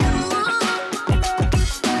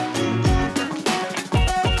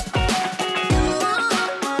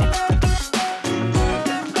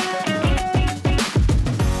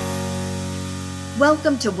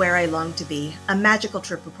Welcome to Where I Long to Be, a magical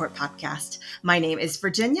trip report podcast. My name is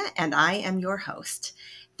Virginia, and I am your host.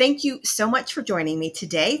 Thank you so much for joining me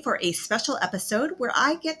today for a special episode where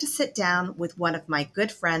I get to sit down with one of my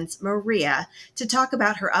good friends, Maria, to talk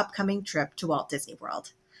about her upcoming trip to Walt Disney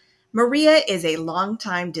World. Maria is a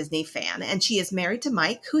longtime Disney fan, and she is married to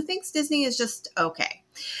Mike, who thinks Disney is just okay.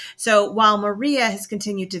 So while Maria has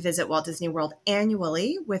continued to visit Walt Disney World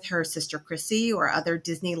annually with her sister Chrissy or other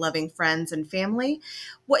Disney-loving friends and family,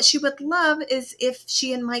 what she would love is if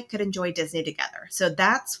she and Mike could enjoy Disney together. So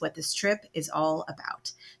that's what this trip is all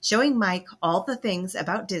about, showing Mike all the things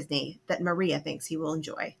about Disney that Maria thinks he will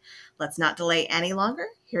enjoy. Let's not delay any longer.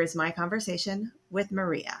 Here's my conversation with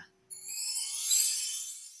Maria.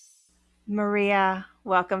 Maria,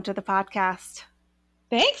 welcome to the podcast.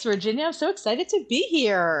 Thanks, Virginia. I'm so excited to be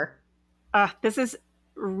here. This is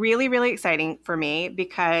really, really exciting for me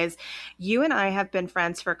because you and I have been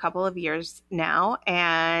friends for a couple of years now,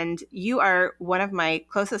 and you are one of my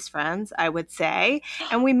closest friends, I would say,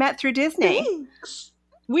 and we met through Disney. Thanks.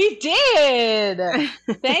 We did.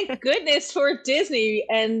 Thank goodness for Disney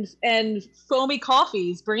and foamy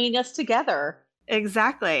coffees bringing us together.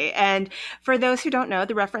 Exactly. And for those who don't know,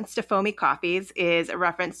 the reference to foamy coffees is a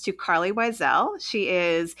reference to Carly Wiesel. She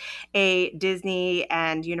is a Disney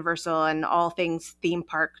and Universal and all things theme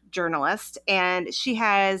park journalist. And she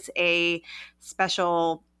has a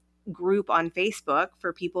special group on Facebook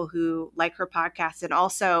for people who like her podcast and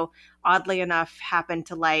also, oddly enough, happen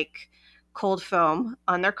to like cold foam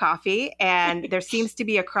on their coffee. And there seems to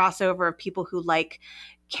be a crossover of people who like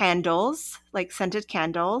candles, like scented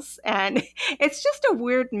candles. And it's just a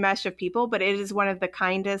weird mesh of people, but it is one of the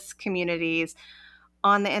kindest communities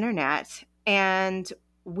on the internet. And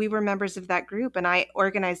we were members of that group, and I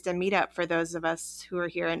organized a meetup for those of us who are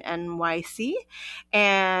here in NYC.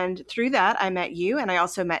 And through that, I met you, and I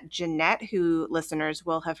also met Jeanette, who listeners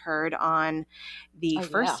will have heard on the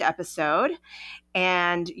first episode.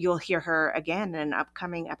 And you'll hear her again in an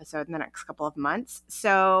upcoming episode in the next couple of months.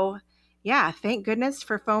 So yeah, thank goodness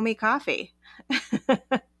for foamy coffee.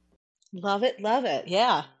 Love it. Love it.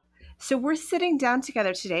 Yeah. So we're sitting down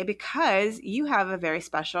together today because you have a very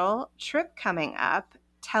special trip coming up.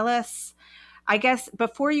 Tell us, I guess,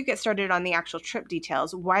 before you get started on the actual trip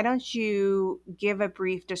details, why don't you give a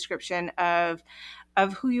brief description of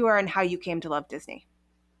who you are and how you came to love Disney?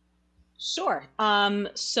 Sure.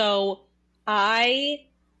 So I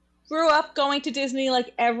grew up going to Disney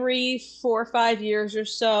like every 4 or 5 years or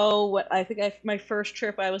so. My first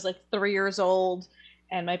trip, I was like 3 years old.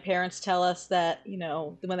 And my parents tell us that,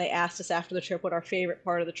 when they asked us after the trip what our favorite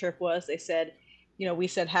part of the trip was, they said, we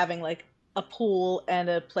said having like a pool and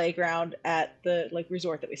a playground at the like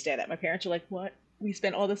resort that we stayed at. My parents were like, what? We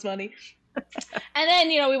spent all this money? And then,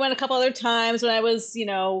 we went a couple other times when I was,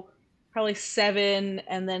 probably 7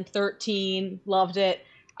 and then 13, loved it.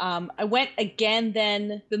 I went again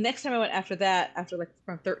then. The next time I went after that,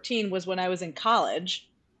 from 13, was when I was in college.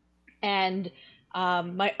 And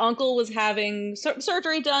my uncle was having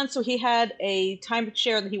surgery done, so he had a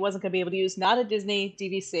timeshare that he wasn't going to be able to use, not a Disney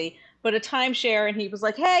DVC, but a timeshare. And he was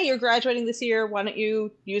like, hey, you're graduating this year. Why don't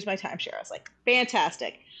you use my timeshare? I was like,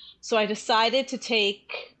 fantastic. So I decided to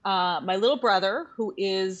take my little brother, who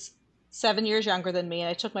is 7 years younger than me, and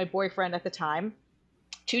I took my boyfriend at the time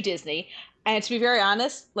to Disney. And to be very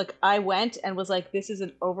honest, like I went and was like, this is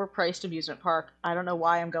an overpriced amusement park. I don't know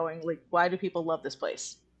why I'm going. Like, why do people love this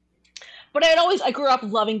place? But I grew up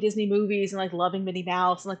loving Disney movies and like loving Minnie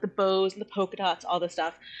Mouse and like the bows and the polka dots, all this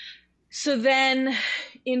stuff. So then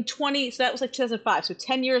so that was like 2005. So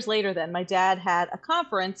 10 years later then, my dad had a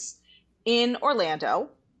conference in Orlando.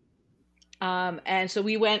 And so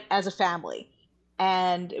we went as a family.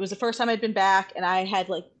 And it was the first time I'd been back, and I had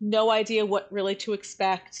like no idea what really to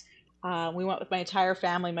expect. We went with my entire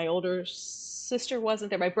family. My older sister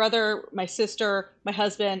wasn't there. My brother, my sister, my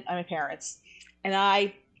husband, and my parents. And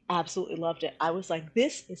I absolutely loved it. I was like,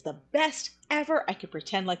 this is the best ever. I could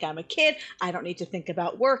pretend like I'm a kid. I don't need to think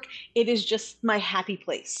about work. It is just my happy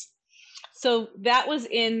place. So that was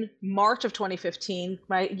in March of 2015.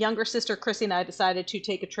 My younger sister, Chrissy, and I decided to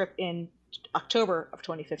take a trip in October of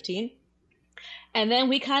 2015. And then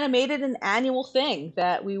we kind of made it an annual thing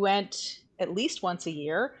that we went at least once a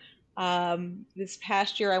year. This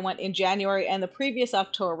past year I went in January and the previous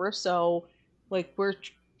October. So like we're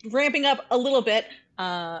ramping up a little bit.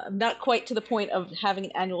 I'm not quite to the point of having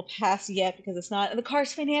an annual pass yet because it's not in the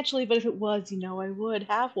cards financially, but if it was, I would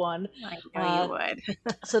have one. I know you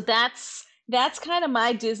would. So that's kind of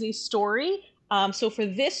my Disney story. So for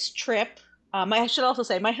this trip, I should also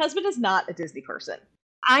say my husband is not a Disney person.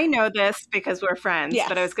 I know this because we're friends, Yes.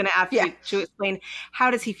 but I was going to ask you to explain,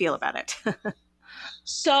 how does he feel about it?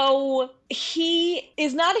 So he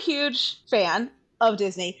is not a huge fan of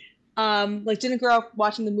Disney. Like didn't grow up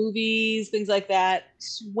watching the movies, things like that.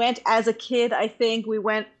 Went as a kid, I think. We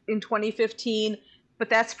went in 2015, but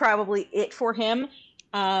that's probably it for him.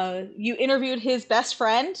 You interviewed his best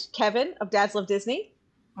friend, Kevin, of Dads Love Disney.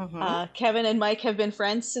 Mm-hmm. Kevin and Mike have been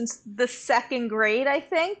friends since the second grade, I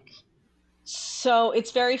think. So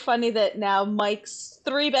it's very funny that now Mike's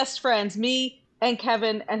three best friends, me and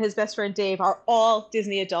Kevin and his best friend Dave, are all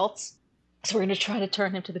Disney adults. So we're going to try to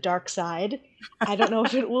turn him to the dark side. I don't know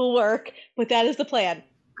if it will work, but that is the plan.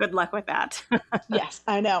 Good luck with that. Yes,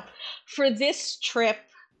 I know. For this trip,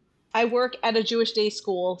 I work at a Jewish day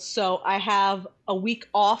school, so I have a week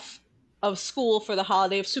off of school for the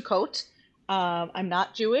holiday of Sukkot. I'm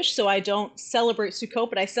not Jewish, so I don't celebrate Sukkot,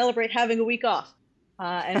 but I celebrate having a week off.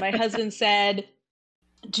 And my husband said,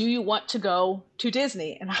 "Do you want to go to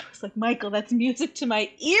Disney?" And I was like, "Michael, that's music to my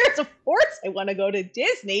ears. Of course I want to go to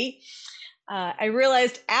Disney." I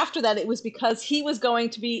realized after that it was because he was going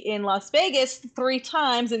to be in Las Vegas 3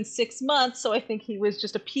 times in 6 months, so I think he was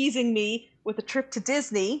just appeasing me with a trip to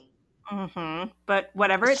Disney. Mm-hmm. But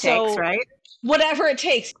whatever it takes, So right? whatever it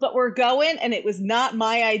takes, but we're going, and it was not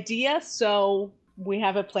my idea, so we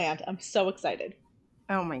have it planned. I'm so excited.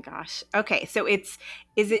 Oh my gosh. Okay, so is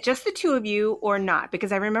it just the two of you or not?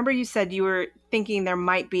 Because I remember you said you were thinking there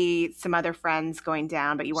might be some other friends going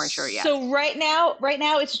down, but you weren't sure yet. So right now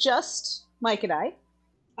it's just Mike and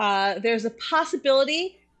I. There's a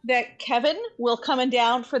possibility that Kevin will come in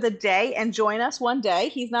down for the day and join us one day.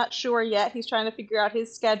 He's not sure yet. He's trying to figure out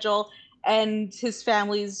his schedule and his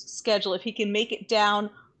family's schedule. If he can make it down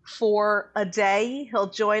for a day, he'll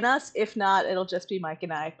join us. If not, it'll just be Mike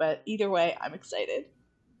and I. But either way, I'm excited.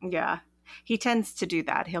 Yeah. He tends to do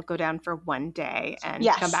that. He'll go down for one day and come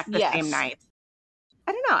Yes, back the same yes. night.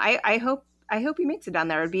 I don't know. I hope he makes it down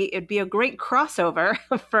there. It'd be a great crossover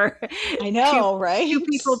for I two know, right? two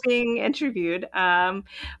people being interviewed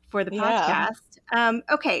for the Yeah. podcast.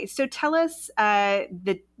 Okay, so tell us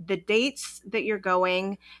the dates that you're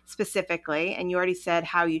going specifically, and you already said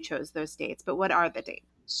how you chose those dates, but what are the dates?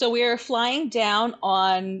 So we are flying down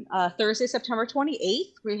on Thursday, September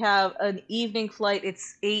 28th. We have an evening flight.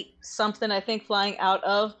 It's 8 something, I think, flying out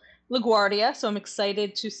of LaGuardia. So I'm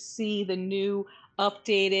excited to see the new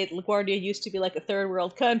updated. LaGuardia used to be like a third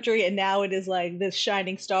world country, and now it is like the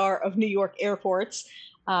shining star of New York airports.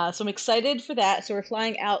 So I'm excited for that. So we're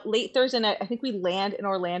flying out late Thursday night. I think we land in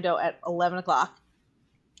Orlando at 11 o'clock.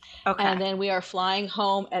 Okay, And then we are flying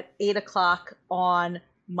home at 8 o'clock on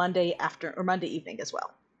Monday evening as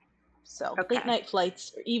well. So late okay, night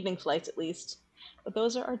flights or evening flights at least. But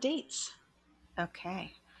those are our dates.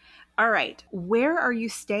 okay. All right. Where are you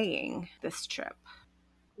staying this trip?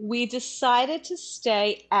 We decided to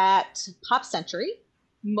stay at Pop Century,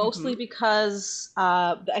 Mm-hmm. mostly because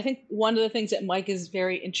I think one of the things that Mike is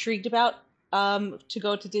very intrigued about to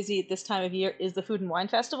go to Disney at this time of year is the Food and Wine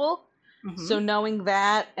Festival. Mm-hmm. So knowing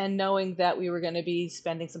that and knowing that we were going to be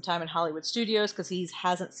spending some time in Hollywood Studios because he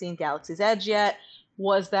hasn't seen Galaxy's Edge yet,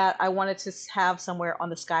 was that I wanted to have somewhere on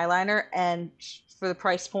the Skyliner, and for the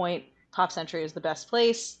price point, Pop Century is the best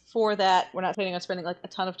place for that. We're not planning on spending like a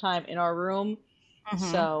ton of time in our room,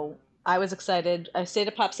 Mm-hmm. so I was excited. I stayed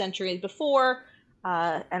at Pop Century before,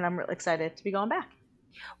 and I'm really excited to be going back.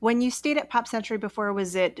 When you stayed at Pop Century before,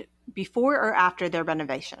 was it before or after their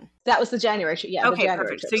renovation? That was the January trip. Yeah, the Okay, January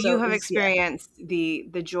perfect. So trip. So you it have was, yeah, experienced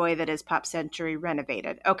the joy that is Pop Century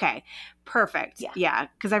renovated. Okay, perfect. yeah, Yeah,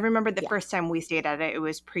 because I remember the yeah. first time we stayed at it, it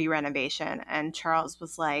was pre-renovation, and Charles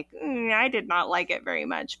was like, I did not like it very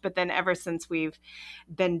much." But then ever since we've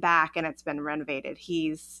been back and it's been renovated,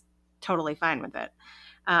 he's totally fine with it.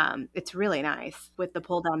 It's really nice with the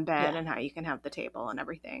pull-down bed Yeah. and how you can have the table and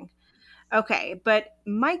everything. Okay, but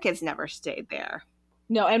Mike has never stayed there.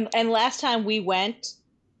 No, and last time we went,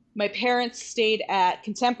 my parents stayed at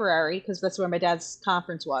Contemporary because that's where my dad's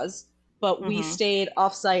conference was. But we Mm-hmm. stayed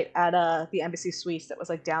offsite at the Embassy Suites that was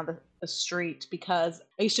like down the street because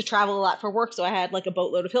I used to travel a lot for work, so I had like a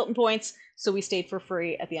boatload of Hilton points. So we stayed for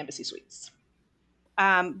free at the Embassy Suites.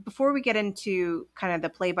 Before we get into kind of the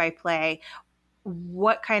play-by-play,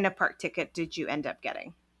 what kind of park ticket did you end up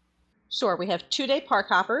getting? Sure, we have 2 day park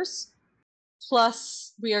hoppers,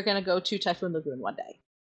 plus we are going to go to Typhoon Lagoon one day.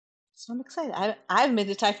 So I'm excited. I haven't been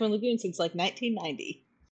to Typhoon Lagoon since like 1990.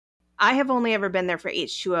 I have only ever been there for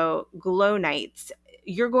H2O glow nights.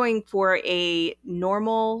 You're going for a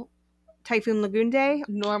normal Typhoon Lagoon day?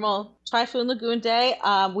 Normal Typhoon Lagoon day.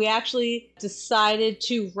 We actually decided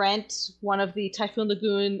to rent one of the Typhoon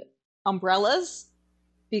Lagoon umbrellas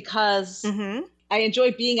because Mm-hmm. I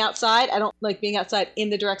enjoy being outside. I don't like being outside in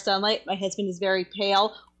the direct sunlight. My husband is very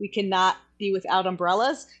pale. We cannot be without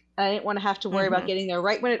umbrellas. And I didn't want to have to worry about Mm-hmm. getting there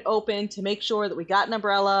right when it opened to make sure that we got an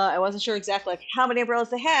umbrella. I wasn't sure exactly like how many umbrellas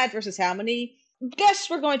they had versus how many guests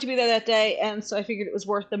were going to be there that day. And so I figured it was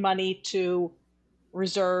worth the money to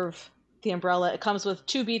reserve the umbrella. It comes with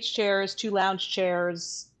 2 beach chairs, 2 lounge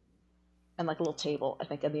chairs, and like a little table, I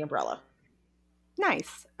think, and the umbrella.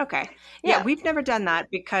 Nice. Okay. Yeah, Yeah, we've never done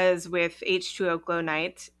that because with H2O Glow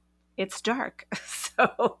Night, it's dark.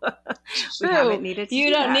 So we haven't true. needed to You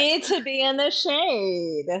do don't that. need to be in the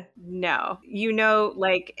shade. No. You know,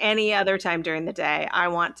 like any other time during the day, I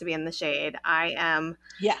want to be in the shade. I am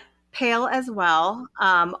Yeah. pale as well.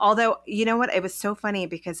 Although, you know what? It was so funny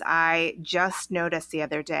because I just noticed the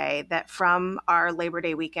other day that from our Labor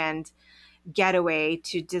Day weekend getaway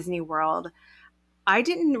to Disney World, I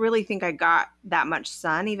didn't really think I got that much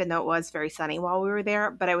sun, even though it was very sunny while we were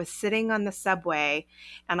there. But I was sitting on the subway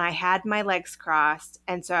and I had my legs crossed.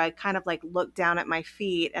 And so I kind of like looked down at my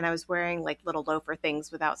feet and I was wearing like little loafer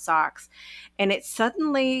things without socks. And it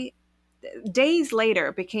suddenly, days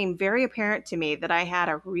later, became very apparent to me that I had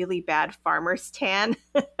a really bad farmer's tan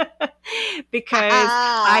because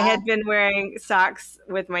I had been wearing socks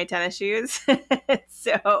with my tennis shoes.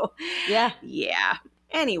 So, Yeah. yeah.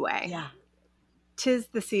 Anyway, Yeah. 'tis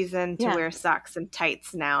the season to Yeah. wear socks and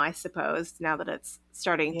tights now, I suppose, now that it's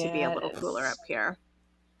starting to be a Yeah, little it cooler up is. here.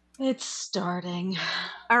 It's starting.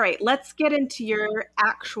 All right, let's get into your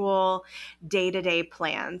actual day-to-day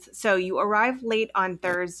plans. So you arrive late on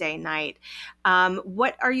Thursday night.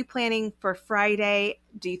 What are you planning for Friday?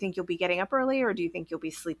 Do you think you'll be getting up early or do you think you'll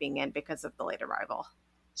be sleeping in because of the late arrival?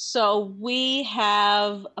 So we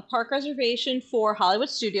have a park reservation for Hollywood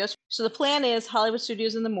Studios. So the plan is Hollywood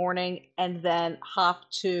Studios in the morning and then hop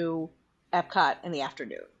to Epcot in the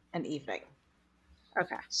afternoon and evening.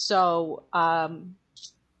 Okay. So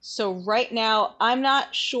so right now I'm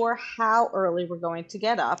not sure how early we're going to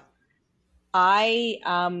get up. I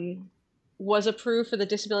was approved for the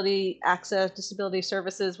Disability Access Disability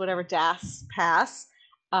Services, whatever DAS pass.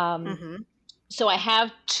 Um, Mm-hmm. so I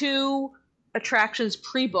have 2 attractions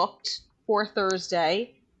pre-booked for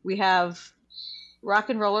Thursday. We have Rock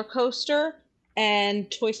and Roller Coaster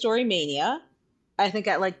and Toy Story Mania. I think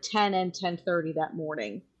at like 10 and 10:30 that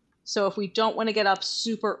morning. So if we don't want to get up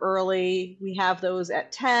super early, we have those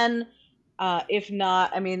at 10. If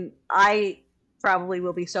not, I mean, I probably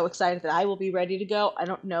will be so excited that I will be ready to go. I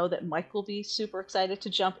don't know that Mike will be super excited to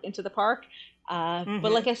jump into the park. But Mm-hmm.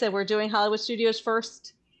 like I said, we're doing Hollywood Studios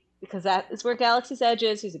first because that is where Galaxy's Edge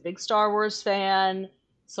is. He's a big Star Wars fan.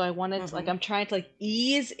 So I wanted to, like, Mm-hmm. I'm trying to like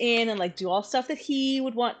ease in and like do all stuff that he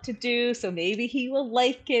would want to do. So maybe he will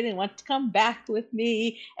like it and want to come back with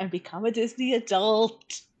me and become a Disney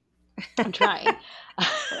adult. I'm trying.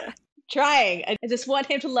 Trying. I just want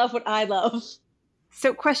him to love what I love.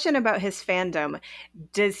 So, question about his fandom.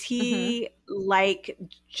 Does Hmm. he like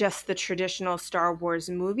just the traditional Star Wars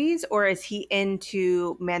movies, or is he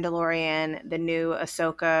into Mandalorian, the new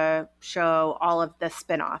Ahsoka show, all of the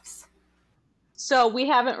spin-offs? So we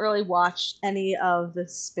haven't really watched any of the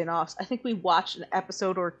spin-offs. I think we watched an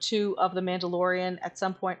episode or two of The Mandalorian at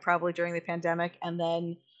some point, probably during the pandemic, and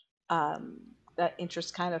then that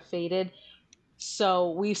interest kind of faded.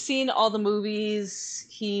 So we've seen all the movies.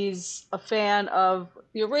 He's a fan of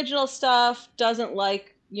the original stuff, doesn't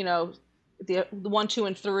like, the 1, 2,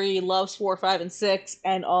 and 3, loves 4, 5, and 6,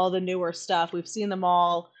 and all the newer stuff. We've seen them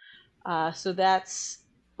all. So that's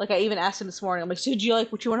like I even asked him this morning. I'm like, so do you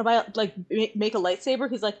like what you want to buy? Like make a lightsaber?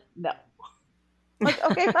 He's like, no. I'm like,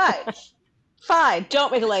 okay, fine, fine.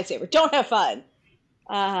 Don't make a lightsaber. Don't have fun.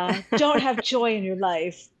 Don't have joy in your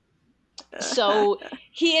life. So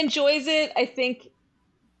he enjoys it. I think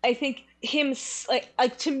him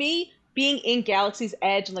like to me being in Galaxy's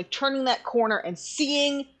Edge and like turning that corner and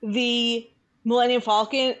seeing the Millennium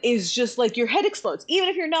Falcon is just like your head explodes. Even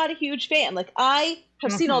if you're not a huge fan, like I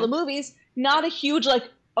have seen all Hmm. the movies, not a huge like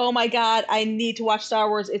oh my god, I need to watch Star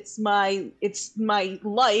Wars. It's my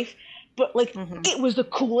life. But like Hmm. it was the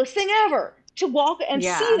coolest thing ever to walk and see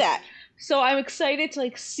Yeah. that. So I'm excited to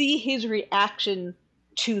like see his reaction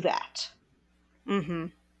to that. Hmm.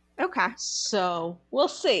 Okay. So we'll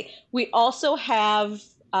see. We also have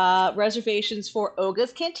reservations for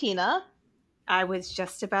Oga's Cantina. I was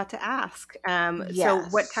just about to ask. So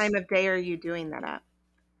what Yes. time of day are you doing that at?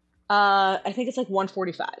 I think it's like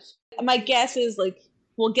 1:45. My guess is like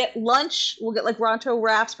we'll get lunch. We'll get like Ronto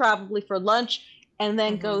wraps probably for lunch, and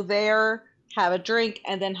then Hmm. go there, have a drink,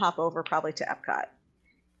 and then hop over probably to Epcot.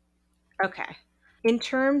 Okay. In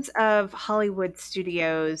terms of Hollywood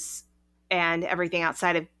studios, and everything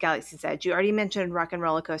outside of Galaxy's Edge. You already mentioned Rock and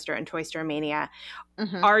Roller Coaster and Toy Story Mania.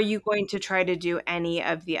 Hmm. Are you going to try to do any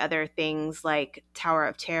of the other things like Tower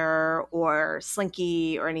of Terror or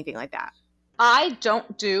Slinky or anything like that? I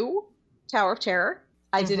don't do Tower of Terror.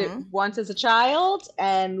 I did it Mm-hmm. once as a child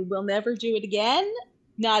and will never do it again.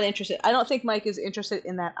 Not interested. I don't think Mike is interested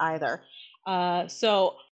in that either.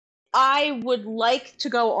 So I would like to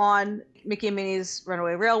go on Mickey and Minnie's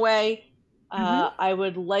Runaway Railway. Mm-hmm. I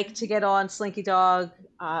would like to get on Slinky Dog.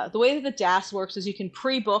 The way that the DAS works is you can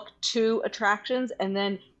pre-book 2 attractions, and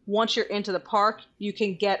then once you're into the park, you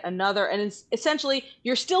can get another. And it's essentially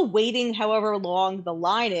you're still waiting however long the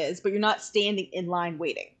line is, but you're not standing in line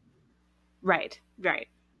waiting. Right, right.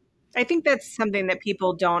 I think that's something that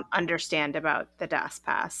people don't understand about the DAS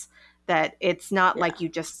Pass, that it's not Yeah. like you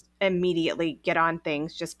just immediately get on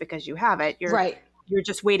things just because you have it. Right. You're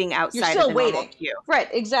just waiting You're outside of still the normal waiting. queue. Right,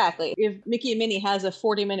 exactly. If Mickey and Minnie has a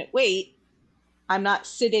 40-minute wait, I'm not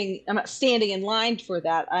standing in line for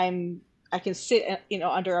that. I can sit,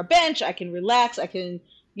 under a bench, I can relax, I can,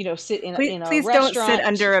 sit Please, in a please don't sit restaurant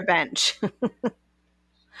under a bench.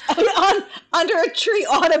 under a tree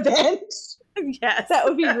on a bench. Yes. That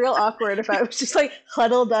would be real awkward if I was just like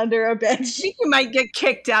huddled under a bench, I think you might get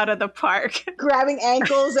kicked out of the park. grabbing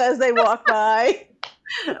ankles as they walk by.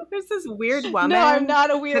 There's this weird woman No, I'm not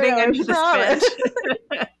a sitting weirdo, I under this promise.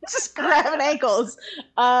 bench. Just grabbing ankles.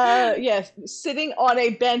 Yes, sitting on a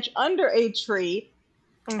bench under a tree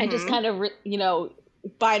and just Mhm. kind of,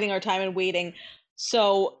 biding our time and waiting.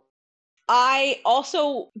 So I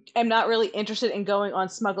also am not really interested in going on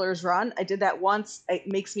Smuggler's Run. I did that once. It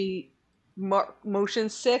makes me motion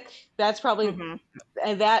sick. That's probably Mhm.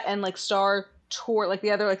 and like Star Tour, like the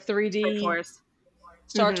other like 3D Tours.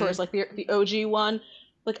 Star Mhm. Tours, like the OG one.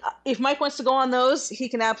 Like if Mike wants to go on those, he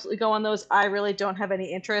can absolutely go on those. I really don't have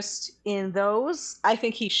any interest in those. I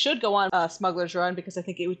think he should go on Smuggler's Run because I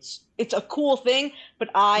think it's a cool thing.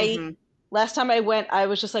 But Mhm. last time I went, I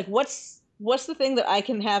was just like, what's the thing that I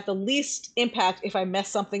can have the least impact if I mess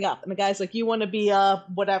something up? And the guy's like, you want to be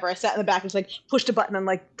whatever. I sat in the back and was like pushed a button and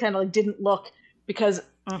like kind of like didn't look because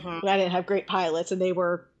Mhm. I didn't have great pilots and they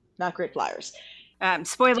were not great flyers.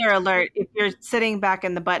 Spoiler alert, if you're sitting back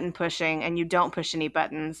in the button pushing and you don't push any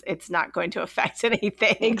buttons, it's not going to affect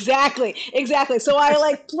anything. Exactly. So I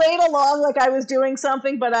like played along like I was doing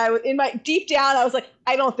something, but in my deep down, I was like,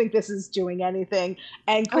 I don't think this is doing anything.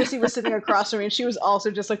 And Chrissy was sitting across from me, and she was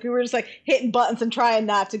also just like, we were just like hitting buttons and trying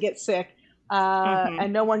not to get sick. Mhm.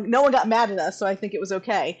 And no one got mad at us, so I think it was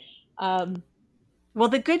okay. Well,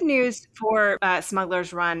 the good news for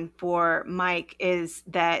Smuggler's Run for Mike is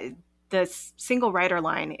that the single rider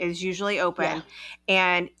line is usually Yeah. open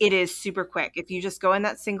and it is super quick. If you just go in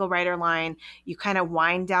that single rider line, you kind of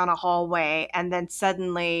wind down a hallway and then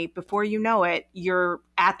suddenly, before you know it, you're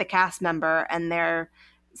at the cast member and they're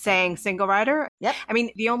saying single rider. Yep. I mean,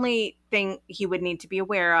 the only thing he would need to be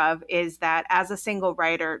aware of is that as a single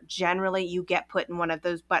rider, generally you get put in one of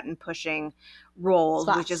those button pushing roles,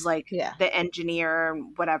 Spots. which is like Yeah. the engineer,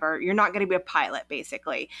 whatever. You're not going to be a pilot,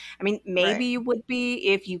 basically. I mean, maybe Right. you would be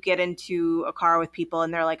if you get into a car with people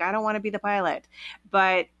and they're like, I don't want to be the pilot.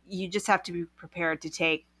 But you just have to be prepared to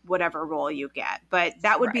take whatever role you get. But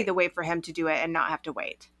that would be Right. the way for him to do it and not have to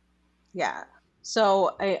wait. Yeah.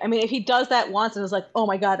 So I mean, if he does that once and is like, "Oh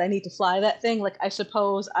my God, I need to fly that thing," like I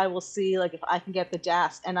suppose I will see like if I can get the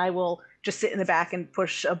DAS, and I will just sit in the back and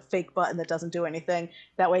push a fake button that doesn't do anything.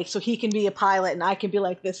 That way, so he can be a pilot and I can be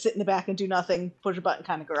like this, sit in the back and do nothing, push a button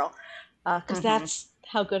kind of girl, because that's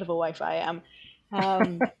how good of a wife I am.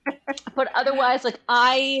 But otherwise, like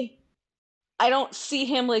I don't see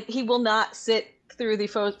him like he will not sit through the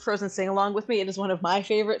Frozen sing along with me. It is one of my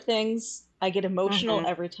favorite things. I get emotional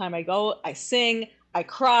every time I go. I sing, I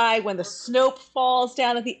cry when the Snope falls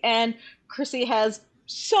down at the end. Chrissy has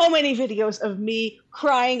so many videos of me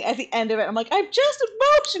crying at the end of it. I'm like, I'm just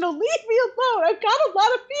emotional. Leave me alone. I've got a lot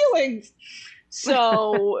of feelings.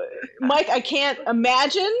 So, Mike, I can't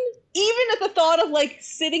imagine, even at the thought of like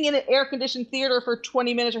sitting in an air conditioned theater for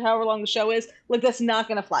 20 minutes or however long the show is, like that's not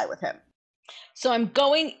going to fly with him. So I'm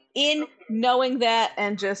going in knowing that,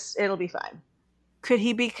 and just it'll be fine. Could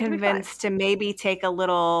he be convinced to maybe take a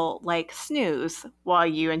little like snooze while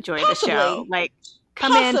you enjoy the show? Like,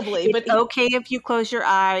 come Possibly, in. but It's okay if you close your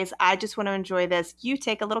eyes. I just want to enjoy this. You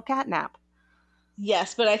take a little cat nap.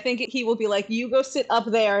 yes, but I think he will be like, you go sit up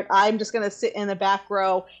there, and I'm just going to sit in the back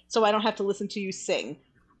row so I don't have to listen to you sing.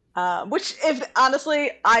 Which, if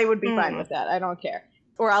honestly, I would be fine with that. I don't care.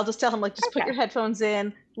 Or I'll just tell him, like, just put your headphones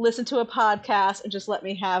in, listen to a podcast, and just let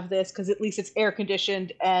me have this, because at least it's air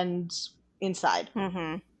conditioned and inside.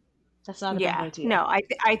 Mm-hmm. That's not a bad Yeah. idea. No,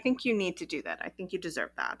 I think you need to do that. I think you deserve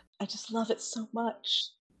that. I just love it so much.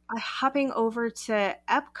 Hopping over to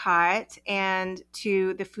Epcot and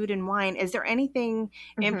to the food and wine, is there anything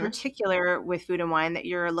in Hmm. particular with food and wine that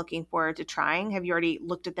you're looking forward to trying? Have you already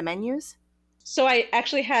looked at the menus? So I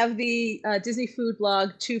actually have the Disney Food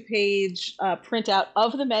Blog 2-page printout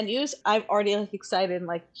of the menus. I'm already like excited and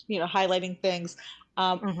like highlighting things.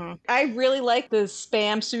 Um, Mm-hmm. I really like the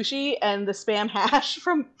spam sushi and the spam hash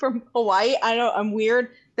from Hawaii. I know I'm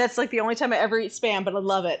weird. That's like the only time I ever eat spam, but I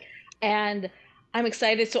love it. And I'm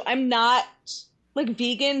excited. So I'm not like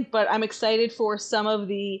vegan, but I'm excited for some of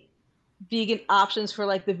the vegan options for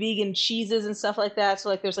like the vegan cheeses and stuff like that. So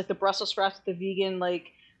like there's like the Brussels sprouts with the vegan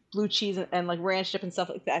like blue cheese and like ranch dip and stuff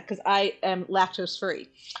like that because I am lactose free.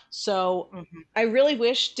 So Mm-hmm. I really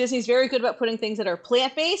wish Disney's very good about putting things that are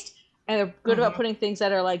plant based and they're good about Mm-hmm. putting things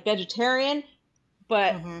that are like vegetarian.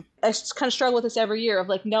 But Mm-hmm. I just kind of struggle with this every year of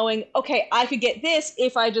like knowing, okay, I could get this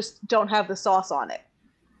if I just don't have the sauce on it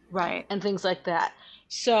Right. and things like that.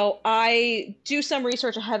 So I do some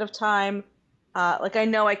research ahead of time. Like I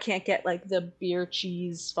know I can't get like the beer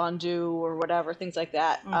cheese fondue or whatever, things like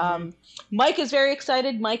that. Mm-hmm. Mike is very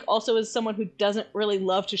excited. Mike also is someone who doesn't really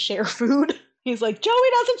love to share food. He's like, Joey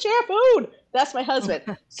doesn't share food. That's my husband.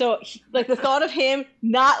 So like the thought of him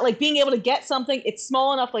not like being able to get something, it's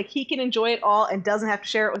small enough like he can enjoy it all and doesn't have to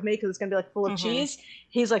share it with me because it's gonna be like full of Mm-hmm. cheese.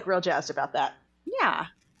 He's like real jazzed about that. Yeah.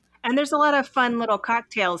 And there's a lot of fun little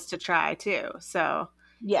cocktails to try too. So,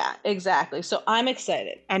 Yeah, exactly. So I'm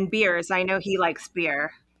excited. and beers. I know he likes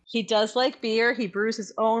beer. He does like beer. He brews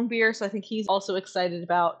his own beer, so I think he's also excited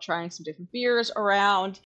about trying some different beers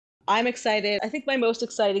around. I'm excited. I think my most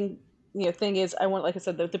exciting, thing is I want, like I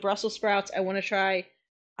said, the Brussels sprouts. I want to try.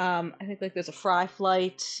 I think like there's a fry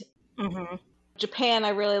flight. Mm-hmm. Japan, I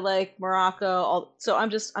really like Morocco. So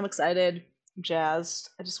I'm excited. I'm jazzed.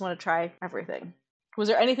 I just want to try everything. Was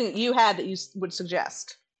there anything that you had that you would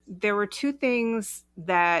suggest? There were two things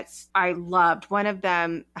that I loved. One of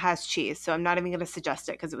them has cheese, so I'm not even going to suggest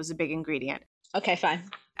it because it was a big ingredient. Okay, fine.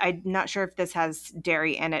 I'm not sure if this has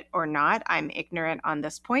dairy in it or not. I'm ignorant on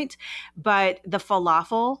this point. But the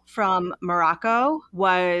falafel from Morocco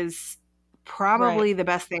was Right. probably the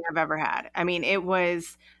best thing I've ever had. I mean, it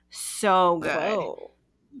was so good. Whoa.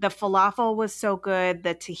 The falafel was so good.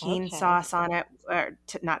 The tahine Okay. sauce on it, or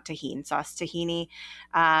not tahine sauce, tahini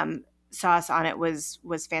um, sauce on it was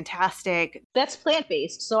fantastic. That's plant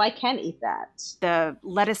based, so I can eat that. The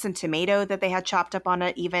lettuce and tomato that they had chopped up on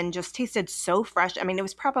it even just tasted so fresh. I mean, it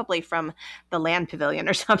was probably from the land pavilion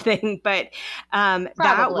or something, but that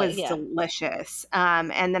Probably, was yeah. delicious.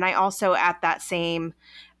 And then I also at that same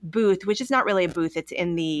booth, which is not really a booth, it's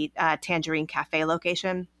in the Tangerine Cafe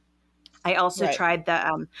location. I also Right. tried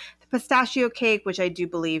the pistachio cake, which I do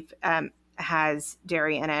believe has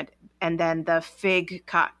dairy in it, and then the fig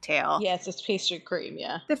cocktail. Yeah, it's just pastry cream,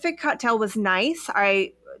 yeah. The fig cocktail was nice.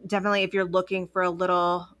 I definitely, if you're looking for a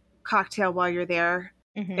little cocktail while you're there,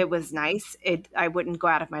 Hmm. it was nice. I wouldn't go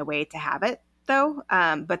out of my way to have it though.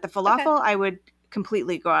 But the Okay. falafel, I would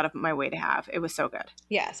completely go out of my way to have. It was so good.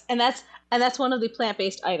 Yes, and that's one of the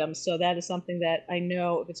plant-based items. So that is something that I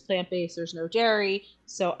know if it's plant-based, there's no dairy,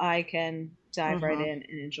 so I can dive right Hmm. in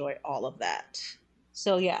and enjoy all of that.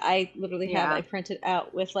 So yeah, I literally have Yeah. I printed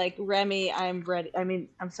out with like Remy. I'm ready. I mean,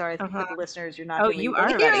 I'm sorry for Uh-huh. the listeners, you're not Oh, going to be you able to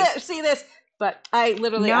are hear ready. that, see this, but I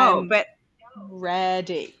literally No, I'm but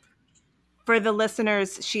ready. for the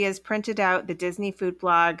listeners, she has printed out the Disney Food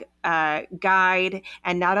Blog guide,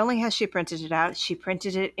 and not only has she printed it out, she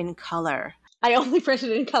printed it in color. I only printed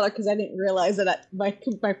it in color because I didn't realize that my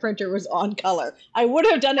printer was on color. I would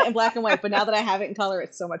have done it in black and white, but now that I have it in color,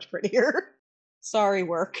 it's so much prettier. Sorry,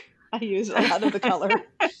 work. I use a lot of the color.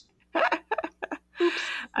 Oops.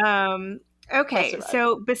 um, I'll okay, survive.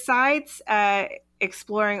 so besides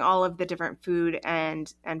exploring all of the different food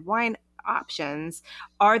and wine options,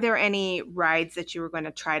 are there any rides that you were going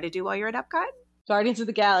to try to do while you're at Epcot? Guardians of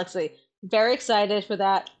the Galaxy. Very excited for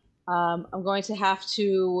that. I'm going to have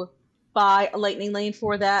to buy a lightning lane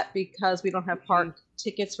for that because we don't have Mhm. park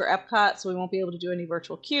tickets for Epcot, so we won't be able to do any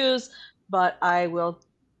virtual queues. But I will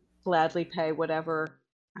gladly pay whatever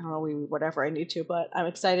I don't know whatever I need to. But I'm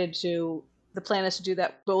excited to. The plan is to do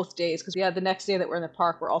that both days because the next day that we're in the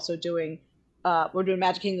park, we're doing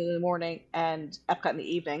Magic Kingdom in the morning and Epcot in the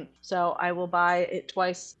evening. So I will buy it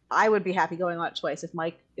twice. I would be happy going on it twice if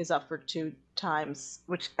Mike is up for 2 times,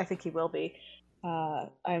 which I think he will be.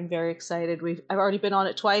 I'm very excited. I've already been on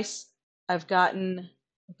it twice. I've got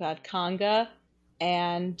Conga,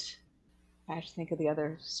 and I have to think of the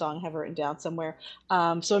other song I have it written down somewhere.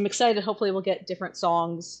 So I'm excited. Hopefully, we'll get different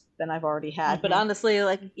songs than I've already had. But Mhm. honestly,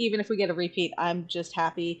 like even if we get a repeat, I'm just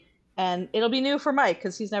happy And it'll be new for Mike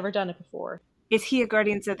because he's never done it before. Is he a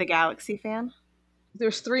Guardians of the Galaxy fan?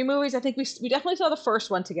 There's 3 movies. I think we definitely saw the first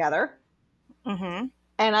one together, Mm-hmm.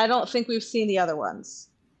 and I don't think we've seen the other ones.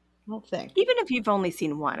 I don't think. Even if you've only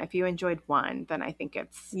seen one, if you enjoyed one, then I think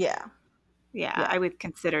it's, Yeah, yeah, yeah, I would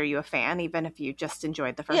consider you a fan, even if you just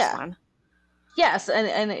enjoyed the first yeah. one. Yes,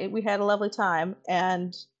 we had a lovely time,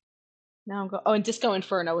 and now I'm going. Oh, and Disco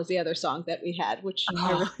Inferno was the other song that we had, which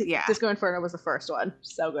I Oh, really yeah. Disco Inferno was the first one,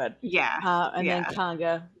 so good. Yeah. And then Yeah.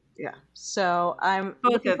 Conga, yeah. So I'm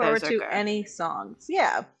Both looking of those forward are to good. any songs.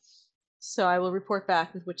 Yeah. So I will report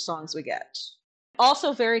back with which songs we get.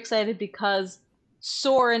 Also very excited because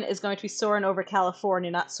Soarin' is going to be soaring over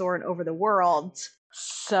California, not soaring over the world.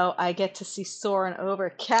 So I get to see Soarin' over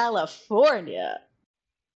California.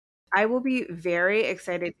 I will be very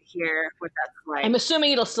excited to hear what that's I'm like.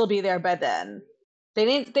 assuming it'll still be there by then.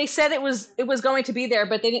 They said it was going to be there,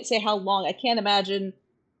 but they didn't say how long. I can't imagine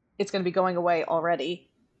it's going to be going away already.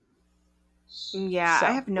 Yeah, I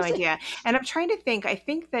So, have no we'll see. idea. And I'm trying to think. I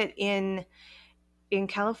think that in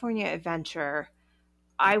California Adventure,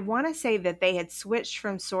 I want to say that they had switched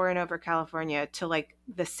from Soarin' over California to like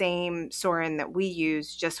the same Soarin' that we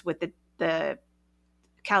use, just with the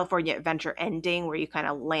California Adventure ending where you kind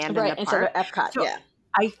of land in Right, the instead of park. Epcot, So yeah.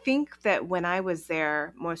 I think that when I was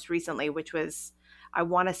there most recently, which was, I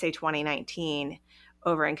want to say 2019,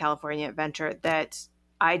 over in California Adventure, that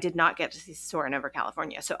I did not get to see Soarin' over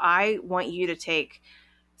California. So I want you to take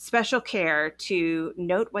special care to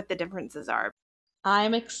note what the differences are.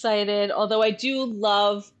 I'm excited, although I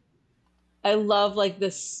love like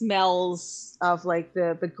the smells of like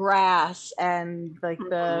the grass and like Mhm.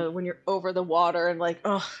 the when you're over the water and like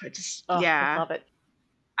I Yeah. love it.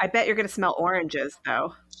 I bet you're going to smell oranges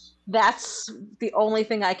though. That's the only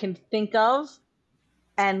thing I can think of.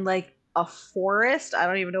 And like a forest, I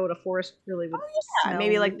don't even know what a forest really would Yeah,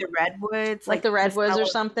 maybe smell like the redwoods, like the like the redwoods smell or of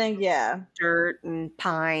something. Yeah. dirt and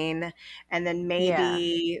pine, and then Yeah.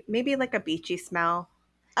 maybe like a beachy smell.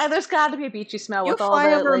 There's got to be a beachy smell You'll with all fly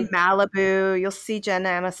the over like Malibu, you'll see Jen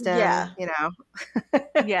Aniston, yeah. you know.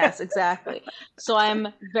 Yes, exactly. So I'm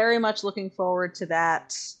very much looking forward to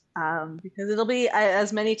that because it'll be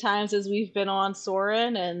as many times as we've been on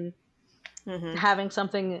Soren, and Hmm. having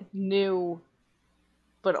something new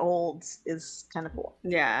but old is kind of cool.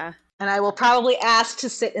 Yeah. And I will probably ask to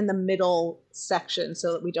sit in the middle section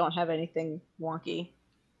so that we don't have anything wonky.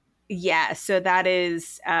 Yeah, so that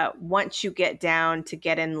is once you get down to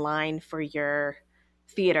get in line for your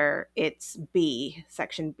theater, it's B,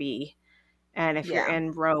 section B. And if you're Yeah,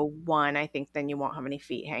 in row one, I think then you won't have any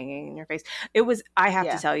feet hanging in your face. It was, I have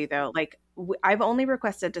to yeah. tell you though, like I've only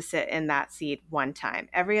requested to sit in that seat one time.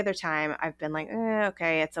 Every other time I've been like,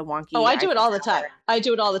 okay, it's a Oh, wonky I do it Eiffel all the time. Tower. I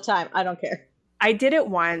do it all the time. I don't care. I did it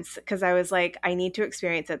once because I was like, I need to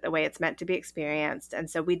experience it the way it's meant to be experienced. And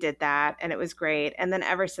so we did that and it was great. And then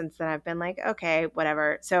ever since then, I've been like, okay,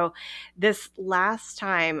 whatever. So this last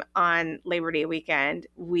time on Labor Day weekend,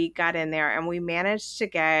 we got in there and we managed to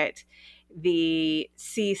get the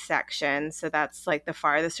C section. So that's like the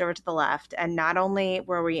farthest over to the left. And not only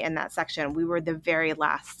were we in that section, we were the very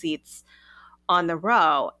last seats on the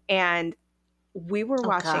row. And we were Oh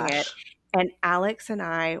watching it gosh. and Alex and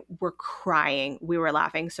I were crying. We were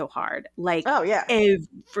laughing so hard. Like Oh yeah.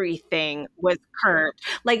 everything was curved.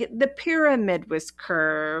 Like the pyramid was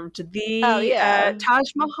curved. Oh The yeah.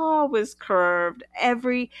 Taj Mahal was curved.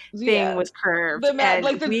 Everything Yeah. was curved. The And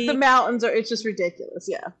like the we mountains are it's just ridiculous.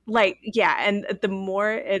 Yeah. like, yeah. And the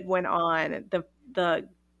more it went on, the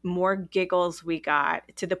more giggles we got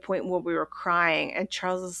to the point where we were crying. And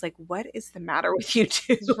Charles was like, "What is the matter with you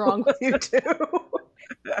two?" What's wrong with you too?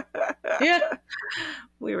 Yeah,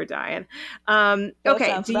 We were dying. that Okay,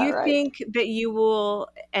 sounds do about you right. think that you will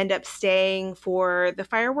end up staying for the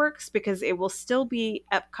fireworks because it will still be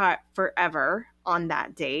Epcot forever on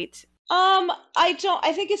that date? I don't.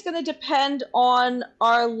 I think it's going to depend on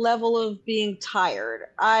our level of being tired.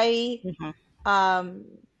 Hmm. Um,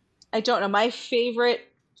 I don't know. My favorite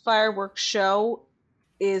fireworks show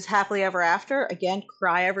is Happily Ever After. Again,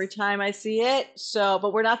 cry every time I see it. So,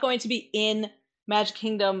 but we're not going to be in Magic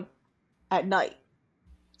Kingdom at night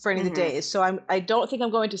for any of the Hmm. days. So I don't think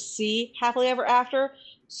I'm going to see Happily Ever After.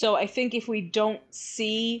 So I think if we don't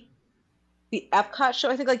see the Epcot show,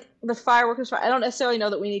 I think like the fireworks is fine. I don't necessarily know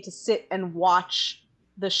that we need to sit and watch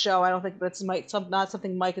the show. I don't think that's not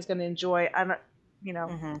something Mike is going to enjoy. I don't, you know,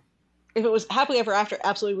 Hmm. if it was Happily Ever After,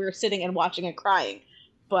 absolutely we were sitting and watching and crying.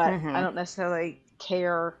 But I Hmm. don't necessarily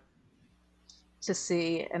care to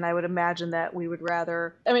see, and I would imagine that we would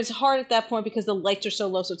rather. I mean, it's hard at that point because the lights are so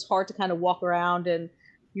low, so it's hard to kind of walk around and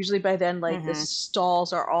Usually by then, like the Mm-hmm.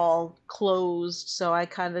 stalls are all closed. So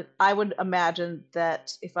I would imagine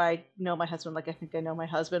that if I know my husband, like I think I know my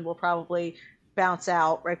husband, will probably bounce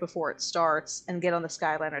out right before it starts and get on the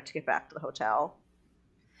Skyliner to get back to the hotel.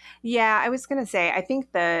 Yeah, I was gonna say I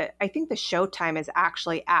think the show time is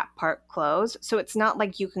actually at park close, so it's not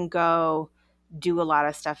like you can go do a lot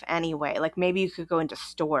of stuff anyway. Like maybe you could go into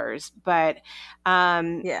stores, but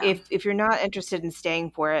Yeah, if you're not interested in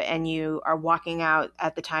staying for it and you are walking out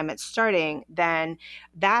at the time it's starting, then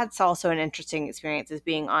that's also an interesting experience, is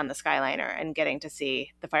being on the Skyliner and getting to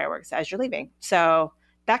see the fireworks as you're leaving. So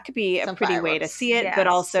that could be a some pretty way to fireworks. see it, but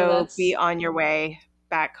Yes. So also be that's, on your way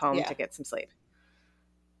back home yeah, to get some sleep.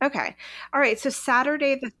 Okay. All right. So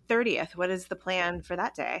Saturday the 30th, what is the plan for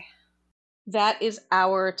that day? that is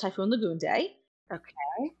our Typhoon Lagoon day.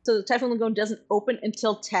 Okay. So the Typhoon Lagoon doesn't open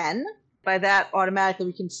until 10. By that, automatically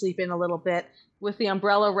we can sleep in a little bit. With the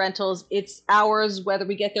umbrella rentals, it's hours whether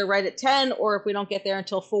we get there right at 10 or if we don't get there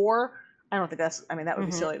until 4. I don't think that's, I mean, that would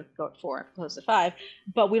be Hmm. silly to go at 4 and close at 5.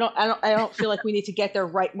 But I don't feel like we need to get there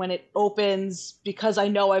right when it opens because I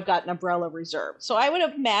know I've got an umbrella reserved. So I would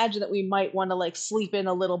imagine that we might want to like sleep in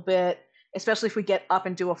a little bit, especially if we get up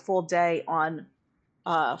and do a full day on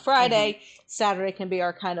Hmm. Friday. Saturday can be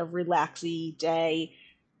our kind of relaxy day.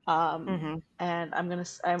 Hmm. And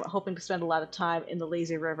I'm hoping to spend a lot of time in the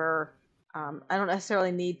lazy river. I don't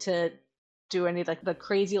necessarily need to do any like the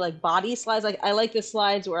crazy like body slides. Like I like the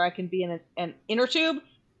slides where I can be in an inner tube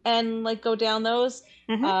and like go down those.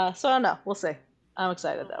 Hmm. So I don't know. We'll see. I'm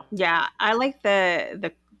excited though. Yeah, I like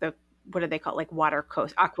the what do they call it? Like water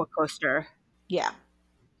coast aqua coaster. Yeah.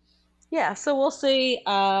 Yeah. So we'll see.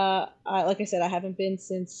 Like I said, I haven't been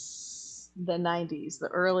since the 90s, the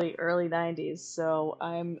early 90s. So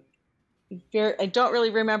I don't really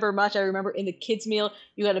remember much. I remember in the kids' meal,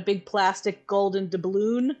 you had a big plastic golden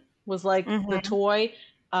doubloon was like the Hmm. toy.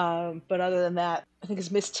 But other than that, I think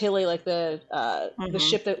it's Miss Tilly, like the Hmm.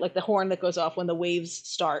 ship that like the horn that goes off when the waves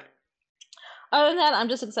start. Other than that, I'm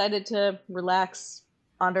just excited to relax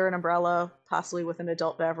under an umbrella, possibly with an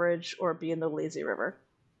adult beverage, or be in the lazy river.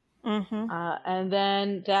 Hmm. And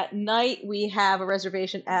then that night we have a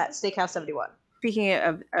reservation at Steakhouse 71. Speaking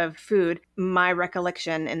of food, my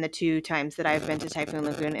recollection in the two times that I've been to Typhoon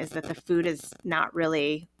Lagoon is that the food is not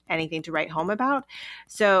really anything to write home about.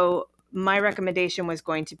 So my recommendation was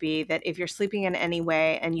going to be that if you're sleeping in any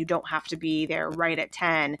way and you don't have to be there right at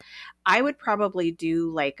 10, I would probably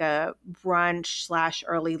do like a brunch slash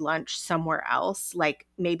early lunch somewhere else. Like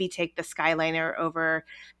maybe take the Skyliner over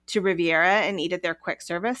to Riviera and eat at their quick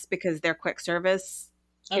service, because their quick service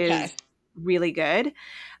Okay. is really good.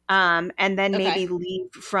 And then Okay. maybe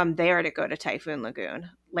leave from there to go to Typhoon Lagoon,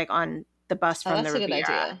 like on the bus Oh, from the that's a good Riviera.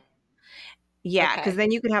 idea. Yeah, because Okay.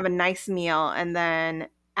 then you can have a nice meal, and then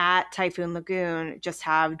at Typhoon Lagoon, just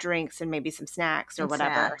have drinks and maybe some snacks or And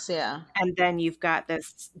whatever. snacks, yeah. And then you've got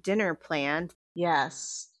this dinner planned.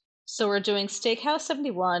 Yes. So we're doing Steakhouse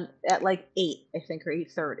 71 at like 8, I think, or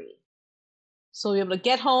 8:30. So we'll be able to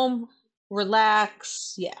get home,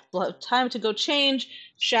 relax. Yeah, we'll have time to go change,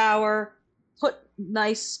 shower, put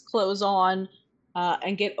nice clothes on,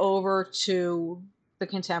 and get over to the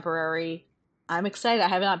Contemporary. I'm excited. I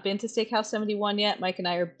have not been to Steakhouse 71 yet. Mike and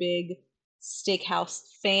I are big steakhouse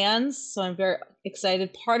fans, so I'm very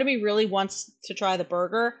excited. Part of me really wants to try the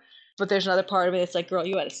burger, but there's another part of me that's like, girl,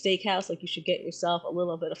 you at a steakhouse, like you should get yourself a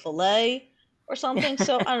little bit of filet or something.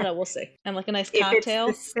 So I don't know. We'll see. And like a nice If it's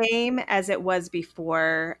the cocktail. same as it was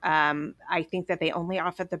before, I think that they only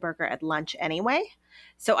offered the burger at lunch anyway.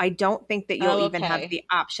 So I don't think that you'll Oh, even have okay. the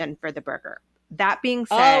option for the burger. That being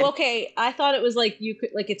Oh, said, okay. I thought it was like you could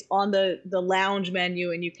like it's on the lounge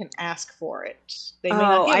menu and you can ask for it. They may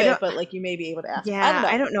not oh, give I it, don't, but like you may be able to ask. I don't yeah,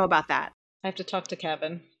 I know. don't know about that. I have to talk to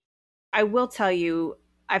Kevin. I will tell you,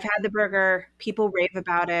 I've had the burger. People rave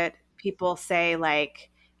about it. People say, like,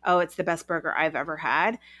 oh, it's the best burger I've ever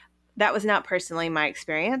had. That was not personally my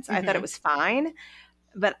experience. I thought it Hmm. was fine.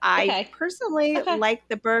 But I Okay. personally Okay. like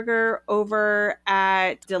the burger over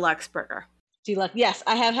at Deluxe Burger. Do you like? Yes,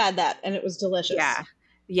 I have had that and it was delicious. Yeah.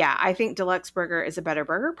 Yeah, I think Deluxe Burger is a better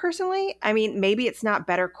burger personally. I mean, maybe it's not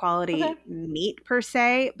better Okay. quality meat per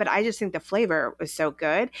se, but I just think the flavor was so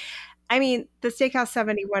good. I mean, the Steakhouse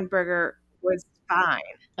 71 burger was fine.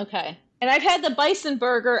 Okay. And I've had the bison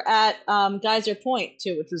burger at Geyser Point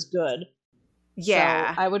too, which was good. So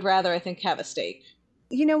Yeah. I would rather, I think, have a steak.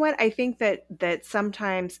 You know what? I think that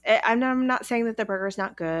sometimes I'm not saying that the burger's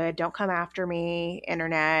not good. Don't come after me,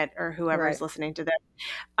 internet or whoever's Right. listening to this.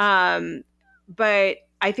 Um, but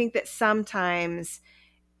I think that sometimes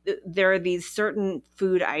there are these certain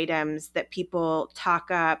food items that people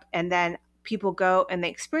talk up, and then people go and they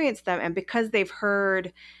experience them, and because they've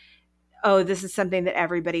heard, oh, this is something that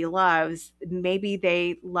everybody loves, maybe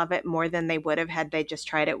they love it more than they would have had they just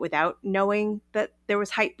tried it without knowing that there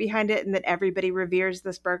was hype behind it and that everybody reveres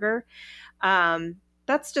this burger.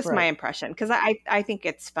 That's just my Right. impression, because I think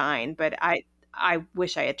it's fine, but I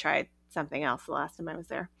wish I had tried something else the last time I was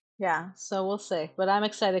there. Yeah, so we'll see. But I'm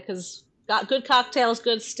excited because got good cocktails,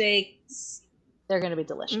 good steaks. They're going to be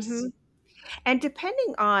delicious. Hmm. And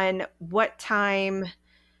depending on what time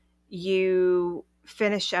you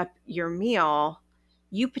finish up your meal,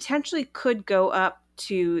 you potentially could go up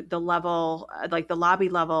to the level, like the lobby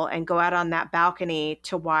level, and go out on that balcony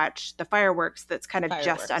to watch the fireworks that's kind of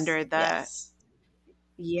just Fireworks. under the, Yes.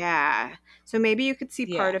 yeah. So maybe you could see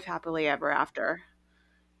part Yeah. of Happily Ever After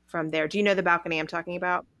from there. Do you know the balcony I'm talking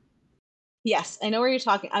about? Yes, I know where you're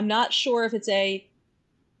talking. I'm not sure if it's a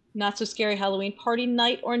not so scary Halloween party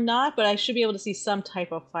night or not, but I should be able to see some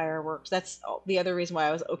type of fireworks. That's the other reason why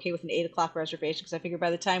I was okay with an 8 o'clock reservation, because I figured by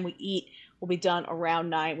the time we eat, we'll be done around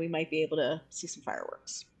 9. We might be able to see some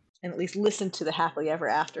fireworks and at least listen to the Happily Ever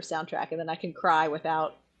After soundtrack, and then I can cry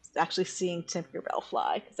without actually seeing Tinkerbell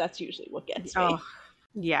fly, because that's usually what gets Oh,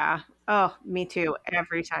 me. yeah. Oh, me too.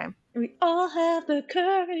 Every time. We all have the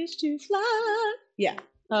courage to fly. Yeah.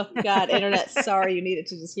 Oh God, internet. Sorry, you needed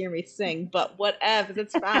to just hear me sing, but whatever,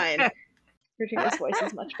 that's fine. Virginia's voice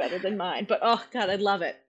is much better than mine, but oh God, I love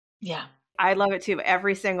it. Yeah. I love it too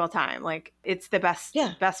every single time. Like, it's the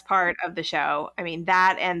Yeah. best part of the show. I mean,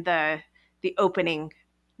 that and the opening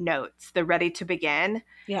notes, the ready to begin.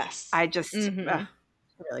 Yes. I just Mm-hmm. it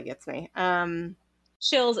really gets me.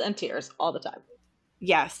 Chills and tears all the time.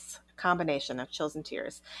 Yes, combination of chills and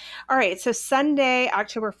tears. All right, so Sunday,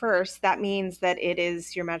 October 1st, that means that it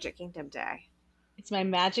is your Magic Kingdom day. It's my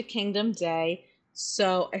Magic Kingdom day.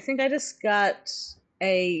 So I think I just got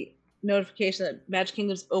a notification that Magic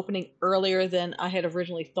Kingdom's opening earlier than I had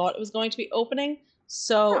originally thought it was going to be opening.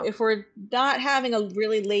 So Oh, if we're not having a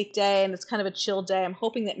really late day and it's kind of a chill day, I'm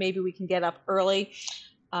hoping that maybe we can get up early.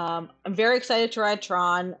 I'm very excited to ride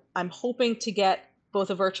Tron. I'm hoping to get both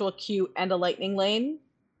a virtual queue and a lightning lane.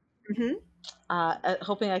 mm-hmm.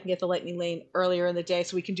 Hoping I can get the lightning lane earlier in the day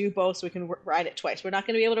so we can do both, so we can ride it twice. We're not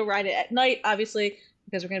going to be able to ride it at night, obviously,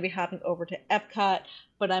 because we're going to be hopping over to Epcot,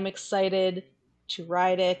 but I'm excited to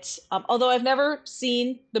ride it. Although I've never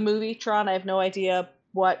seen the movie Tron, I have no idea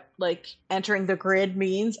what like entering the grid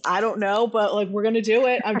means. I don't know, but like we're going to do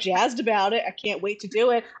it. I'm jazzed about it. I can't wait to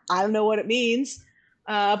do it. I don't know what it means,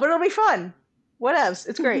 but it'll be fun. What else?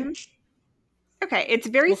 It's great. Mm-hmm. Okay, it's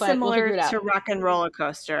very We'll similar figure it out. to Rock and Roller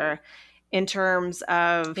Coaster in terms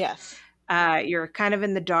of Yes. you're kind of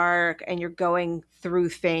in the dark and you're going through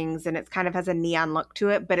things, and it kind of has a neon look to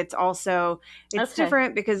it, but it's Okay.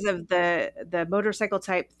 different because of the motorcycle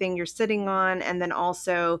type thing you're sitting on, and then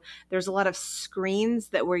also there's a lot of screens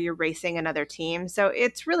that where you're racing another team. So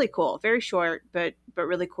it's really cool. Very short, but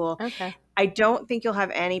really cool. Okay. I don't think you'll have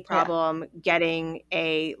any Yeah. problem getting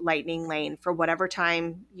a lightning lane for whatever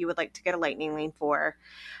time you would like to get a lightning lane for.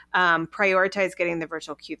 Prioritize getting the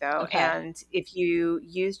virtual queue though. Okay. And if you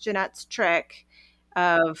use Jeanette's trick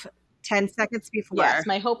of 10 seconds before, Yes,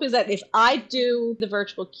 my hope is that if I do the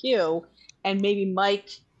virtual queue and maybe Mike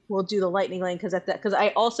will do the lightning lane, because I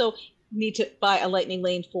also need to buy a lightning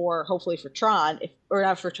lane for hopefully for Tron, if or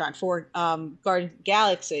not for Tron, for Guardians of the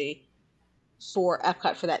Galaxy for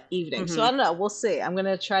Epcot for that evening. So I mhm. don't know, we'll see. I'm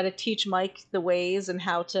gonna try to teach Mike the ways and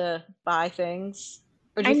how to buy things.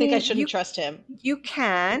 Or do I you think I mean, shouldn't trust him? you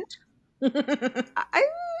can. He's I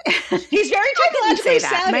very I didn't say technologically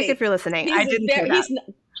that, Mike. If savvy. you're listening, I He's didn't say very that. he's not,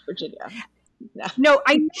 Virginia. No. No,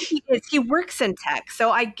 I know he is. He works in tech,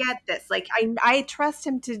 so I get this. Like, I trust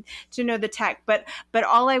him to know the tech. But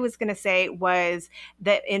all I was going to say was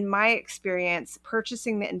that in my experience,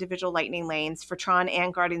 purchasing the individual lightning lanes for Tron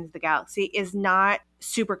and Guardians of the Galaxy is not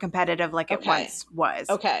super competitive like it Okay. once was.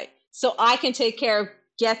 Okay. So I can take care of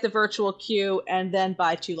get the virtual queue and then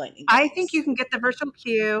buy 2 lightning I think you lanes. can get the virtual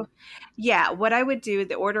queue. Yeah, what I would do,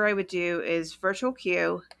 the order I would do is virtual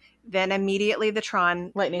queue, then immediately the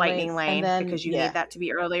Tron Lightning lane lightning and lane then because you need yeah. that to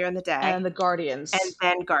be earlier in the And day, the and Guardians.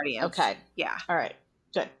 then Guardians. Okay. Yeah. All right.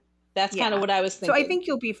 Good. That's kind of Yeah. what I was So I thinking. think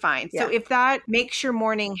you'll be fine. So Yeah. if that makes your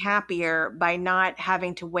morning happier by not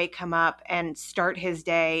having to wake him up and start his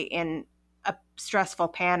day in a stressful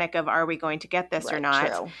panic of are we going to get this or Right. not?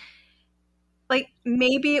 True. Like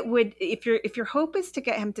maybe it would if your hope is to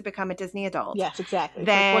get him to become a Disney adult, Yes, exactly. It's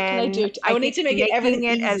like what can I then do? I I would need think to make it making everything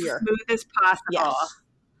it as easier. smooth as possible. Yes.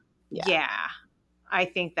 Yeah. Yeah. I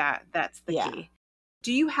think that's the Yeah. key.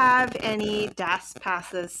 Do you have any DAS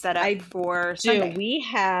passes set up I for do. Sunday? We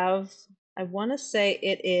have I want to say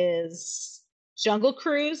it is Jungle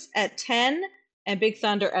Cruise at 10, and Big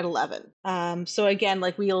Thunder at 11. So again,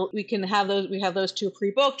 like we can have those, we have those two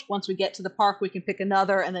pre-booked. Once we get to the park, we can pick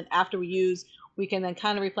another, and then after we use, we can then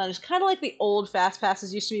kind of replenish, kind of like the old fast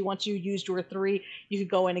passes used to be. Once you used your three, you could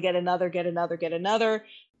go in and get another, get another, get another.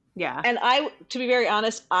 Yeah. And to be very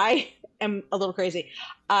honest, I am a little crazy.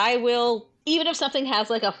 I will, even if something has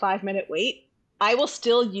like a 5 minute wait, I will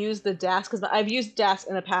still use the DAS because I've used DAS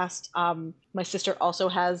in the past. My sister also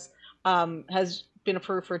has been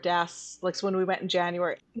approved for DAS, like when we went in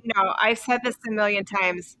January. No, I've said this a million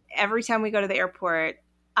times. Every time we go to the airport,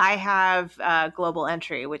 I have global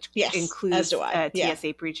entry, which Yes, as includes do I. Yeah.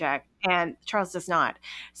 TSA pre-check, and Charles does not.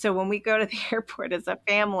 So when we go to the airport as a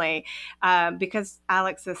family, because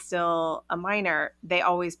Alex is still a minor, they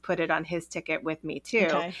always put it on his ticket with me too.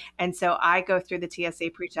 Okay. And so I go through the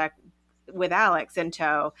TSA pre-check with Alex in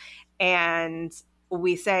tow, and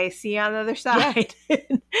we say, "See you on the other side,"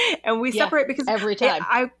 and we separate because every time.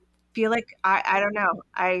 I feel like I don't know.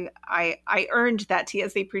 I earned that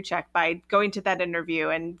TSA pre-check by going to that interview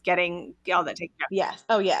and getting all that taken care of. Yes.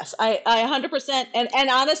 Oh yes. I 100%. And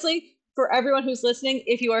honestly, for everyone who's listening,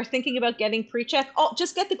 if you are thinking about getting pre-check,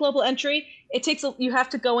 just get the global entry. It takes you have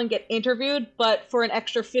to go and get interviewed, but for an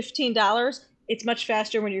extra $15, it's much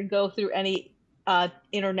faster when you go through any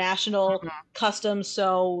international customs.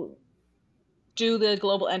 So do the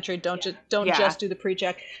global entry. Don't just do the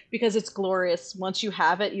pre-check, because it's glorious. Once you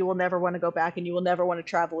have it, you will never want to go back, and you will never want to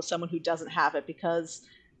travel with someone who doesn't have it, because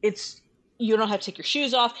you don't have to take your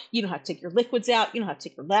shoes off, you don't have to take your liquids out, you don't have to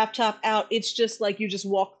take your laptop out. It's just like you just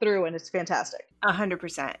walk through, and it's fantastic.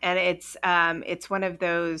 100%. And it's one of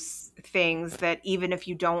those things that even if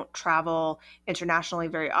you don't travel internationally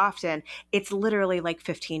very often, it's literally like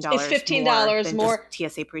 $15. It's $15 more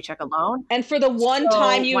TSA pre-check alone. And for the one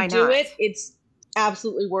time you do it, it's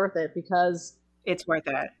absolutely worth it, because it's worth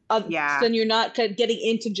it. Then you're not getting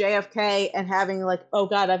into JFK and having like, oh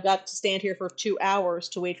God, I've got to stand here for 2 hours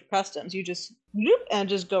to wait for customs. You just and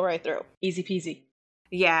just go right through. Easy peasy.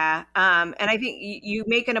 Yeah. And I think you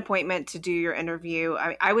make an appointment to do your interview.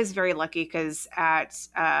 I was very lucky because at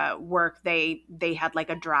work, they had like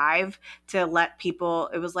a drive to let people,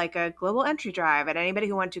 it was like a global entry drive, and anybody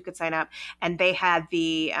who wanted to could sign up. And they had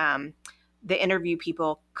the interview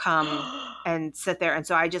people come and sit there. And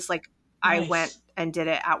so I just like, I went and did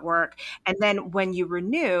it at work. And then when you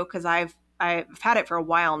renew, because I've had it for a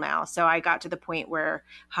while now, so I got to the point where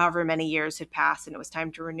however many years had passed and it was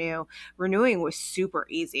time to renew. Renewing was super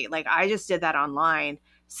easy. Like I just did that online,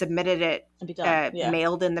 submitted it,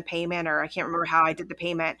 mailed in the payment, or I can't remember how I did the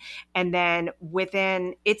payment. And then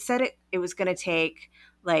it said it was going to take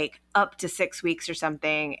like up to 6 weeks or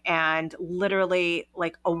something. And literally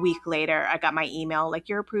like a week later, I got my email, like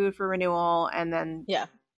you're approved for renewal. And then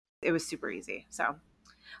it was super easy. So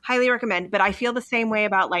highly recommend. But I feel the same way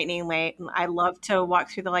about Lightning Lane. I love to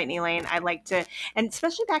walk through the Lightning Lane. I like to, and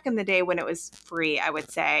especially back in the day when it was free, I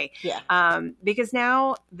would say. Because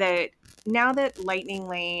now that Lightning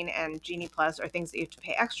Lane and Genie Plus are things that you have to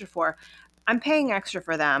pay extra for, I'm paying extra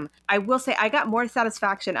for them. I will say I got more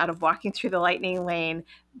satisfaction out of walking through the Lightning Lane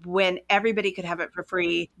when everybody could have it for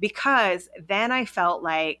free, because then I felt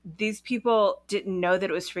like these people didn't know that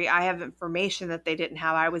it was free. I have information that they didn't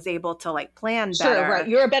have. I was able to like plan better. Sure, right.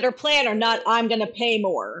 You're a better planner, not I'm going to pay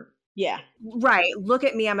more. Yeah. Right. Look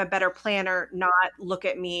at me. I'm a better planner, not look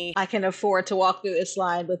at me. I can afford to walk through this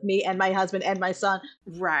line with me and my husband and my son.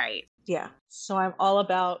 Right. Yeah. So I'm all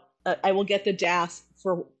about, I will get the DAS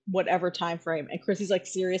for whatever time frame. And Chrissy's like,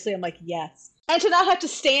 seriously? I'm like, yes. And to not have to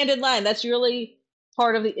stand in line. That's really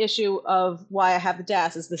part of the issue of why I have the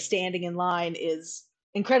DAS, is the standing in line is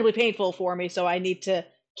incredibly painful for me. So I need to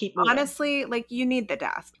keep moving. Honestly, like you need the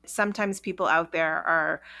DAS. Sometimes people out there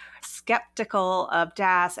are skeptical of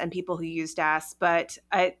DAS and people who use DAS, but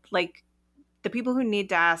like the people who need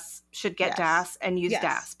DAS should get DAS and use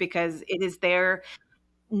DAS, because it is there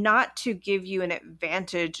not to give you an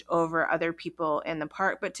advantage over other people in the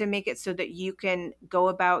park, but to make it so that you can go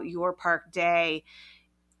about your park day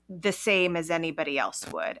the same as anybody else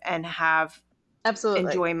would and have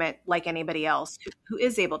enjoyment like anybody else who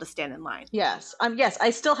is able to stand in line. Yes. Yes,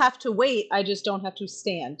 I still have to wait. I just don't have to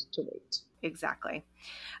stand to wait. Exactly.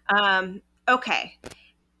 Okay.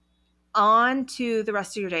 On to the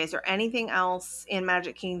rest of your day. Is there anything else in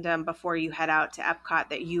Magic Kingdom before you head out to Epcot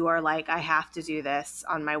that you are like, I have to do this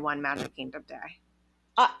on my one Magic Kingdom day?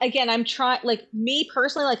 Again, I'm trying, like me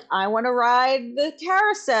personally, like I want to ride the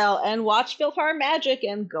carousel and watch Philhar Magic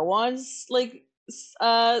and go on like It's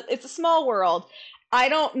a Small World. I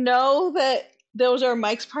don't know that those are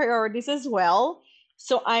Mike's priorities as well.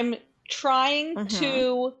 So I'm trying Mm-hmm.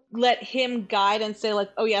 to let him guide and say like,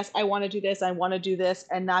 oh yes, I want to do this, I want to do this,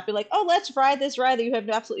 and not be like, oh, let's ride this ride that you have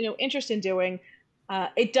absolutely no interest in doing.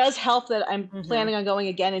 It does help that I'm Mm-hmm. planning on going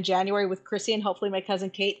again in January with Chrissy and hopefully my cousin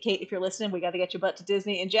Kate. Kate, if you're listening, we got to get your butt to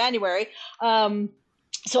Disney in January.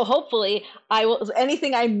 So hopefully I will,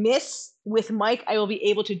 anything I miss with Mike, I will be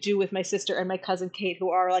able to do with my sister and my cousin Kate,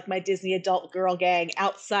 who are like my Disney adult girl gang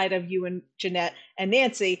outside of you and Jeanette and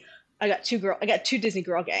Nancy. I got two Disney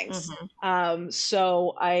girl gangs. Mm-hmm.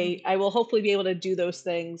 So I will hopefully be able to do those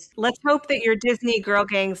things. Let's hope that your Disney girl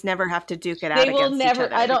gangs never have to duke it out They will against each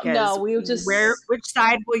never, I other, don't know. because We'll just, which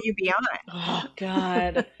side will you be on? oh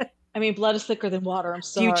God. I mean, blood is thicker than water. I'm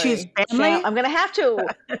Do you choose sorry. family? I'm gonna have to,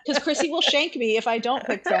 because Chrissy will shank me if I don't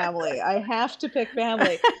pick family. I have to pick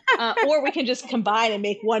family, or we can just combine and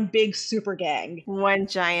make one big super gang, One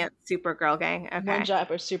giant super girl gang. one Okay.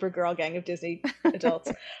 giant or super girl gang of Disney adults.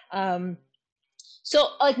 Um, so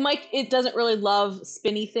like Mike, it doesn't really love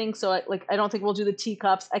spinny things, so I don't think we'll do the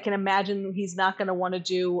teacups. I can imagine he's not going to want to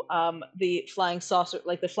do the flying saucer,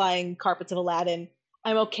 like the flying carpets of Aladdin.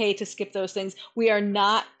 I'm okay to skip those things. We are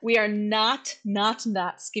not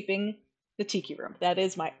skipping the Tiki Room. That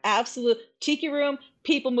is my absolute Tiki Room,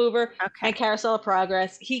 People Mover, Okay. and Carousel of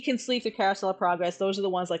Progress. He can sleep through Carousel of Progress. Those are the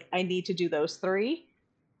ones like I need to do those three.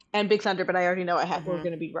 And Big Thunder, but I already know we're Mm-hmm.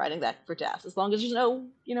 going to be riding that for death as long as there's no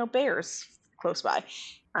bears close by.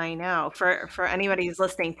 I know. For anybody who's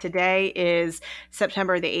listening, today is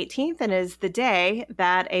September the 18th and is the day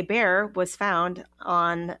that a bear was found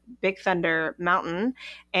on Big Thunder Mountain,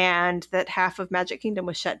 and that half of Magic Kingdom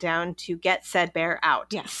was shut down to get said bear out.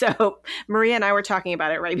 Yeah. So Maria and I were talking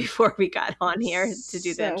about it right before we got on here to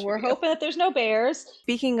do the So we're interview. hoping that there's no bears.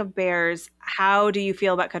 Speaking of bears, how do you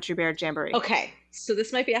feel about Country Bear Jamboree? Okay, so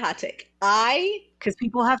this might be a hot take. Because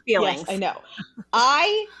people have feelings. Yes, I know.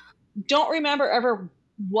 I don't remember ever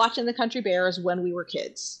watching the Country Bears when we were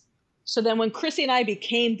kids. So then when Chrissy and I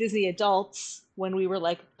became Disney adults when we were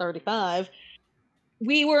like 35,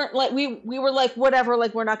 we weren't like we were like whatever,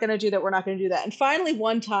 like we're not going to do that, we're not going to do that. And finally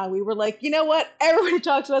one time we were like, you know what? Everybody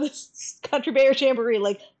talks about this Country Bear Jamboree,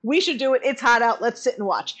 like we should do it. It's hot out. Let's sit and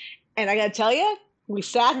watch. And I got to tell you, we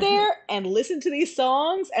sat there and listened to these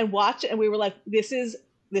songs and watched it, and we were like, this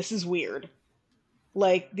is weird.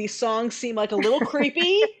 Like these songs seem like a little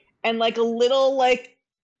creepy and like a little like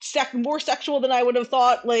more sexual than I would have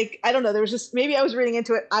thought. Like I don't know, there was just, maybe I was reading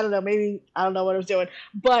into it. I don't know, maybe I don't know what I was doing,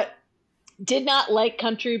 but did not like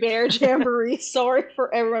Country Bear Jamboree. Sorry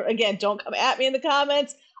for everyone. Again, don't come at me in the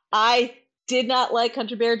comments. I did not like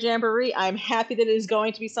Country Bear Jamboree. I'm happy that it is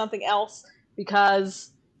going to be something else, because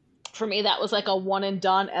for me that was like a one and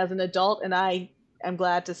done as an adult, and I am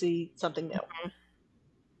glad to see something new. Mm-hmm.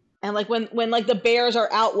 And like when like the bears are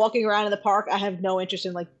out walking around in the park, I have no interest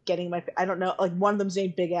in like getting I don't know, like one of them's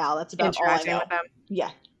named Big Al. That's about all I know. With them.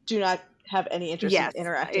 Yeah, do not have any interest in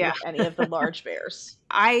interacting with any of the large bears.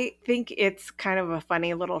 I think it's kind of a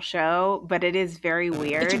funny little show, but it is very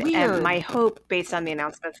weird. It's weird. And my hope, based on the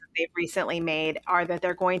announcements that they've recently made, are that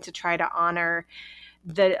they're going to try to honor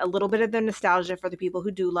a little bit of the nostalgia for the people who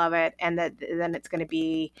do love it, and that then it's going to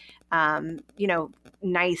be,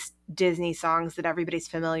 nice Disney songs that everybody's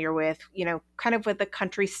familiar with, kind of with a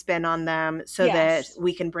country spin on them, so that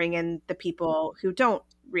we can bring in the people who don't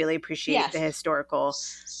really appreciate the historical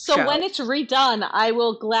show. When it's redone, I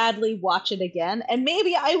will gladly watch it again, and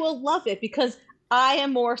maybe I will love it, because I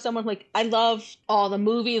am more someone like, I love all the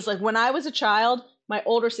movies. Like when I was a child, my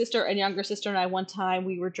older sister and younger sister and I, one time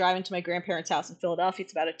we were driving to my grandparents' house in Philadelphia.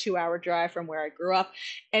 It's about a 2-hour drive from where I grew up.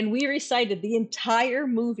 And we recited the entire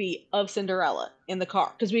movie of Cinderella in the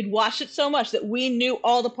car, because we'd watched it so much that we knew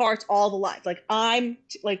all the parts, all the lines. Like I'm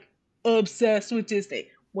like obsessed with Disney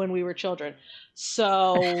when we were children.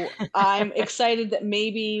 So I'm excited that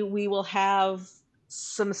maybe we will have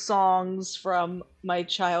some songs from my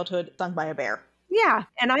childhood sung by a bear. Yeah,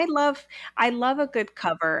 and I love a good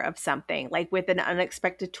cover of something, like with an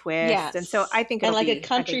unexpected twist. Yes. And so I think a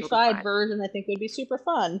countrified version, I think would be super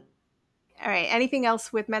fun. All right. Anything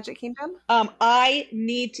else with Magic Kingdom? I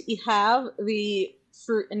need to have the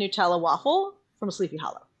fruit and Nutella waffle from Sleepy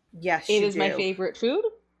Hollow. Yes, it is my favorite food,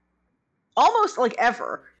 almost like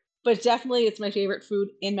ever, but definitely it's my favorite food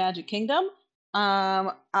in Magic Kingdom.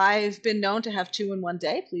 I've been known to have 2 in one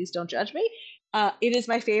day. Please don't judge me. It is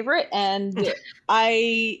my favorite, and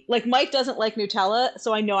Mike doesn't like Nutella,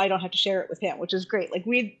 so I know I don't have to share it with him, which is great. Like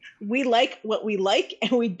we like what we like,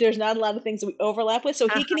 and there's not a lot of things that we overlap with, so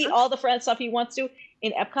he can eat all the friend stuff he wants to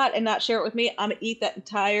in Epcot and not share it with me. I'm gonna eat that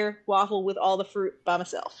entire waffle with all the fruit by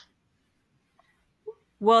myself.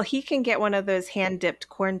 Well, he can get one of those hand-dipped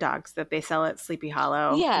corn dogs that they sell at Sleepy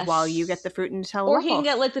Hollow while you get Yes. the fruit and Nutella Or he can waffle.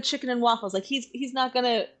 get like the chicken and waffles. Like he's not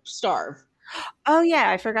gonna starve. Oh yeah,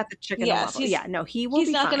 I forgot the chicken and Yes, waffle. Yeah, no, he will he's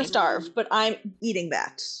be not gonna fine. starve, but I'm eating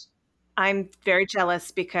that. I'm very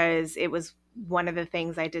jealous because it was one of the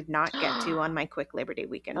things I did not get to on my quick Labor Day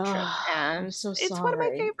weekend trip, I'm and so it's one of my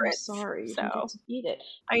sorry. I'm favorites. sorry you didn't get So to eat it.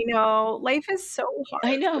 I know life is so I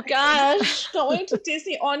hard know, for me. gosh, going to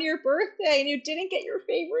Disney on your birthday and you didn't get your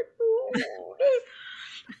favorite food.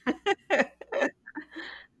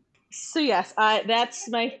 So yes, it's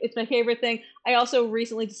my favorite thing. I also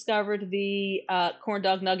recently discovered the corn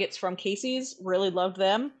dog nuggets from Casey's. Really loved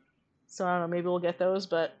them. So I don't know, maybe we'll get those,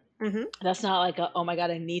 but Hmm. that's not like a, oh my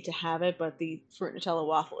god, I need to have it. But the fruit Nutella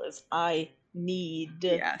waffle is I need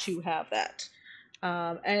Yes. to have that.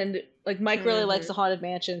 And like Mike really likes Hmm. the Haunted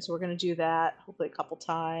Mansion, so we're gonna do that hopefully a couple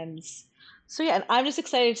times. So yeah, and I'm just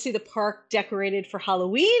excited to see the park decorated for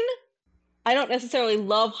Halloween. I don't necessarily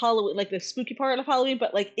love Halloween, like the spooky part of Halloween,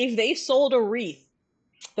 but like if they sold a wreath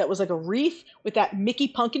that was like a wreath with that Mickey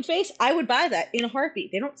pumpkin face, I would buy that in a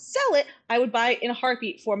heartbeat. They don't sell it. I would buy it in a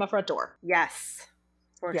heartbeat for my front door. Yes,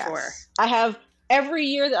 for sure. Yes. I have every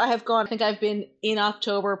year that I have gone, I think I've been in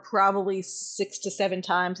October probably 6 to 7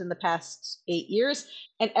 times in the past 8 years.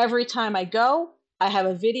 And every time I go, I have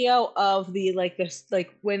a video of the like this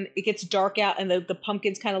like when it gets dark out and the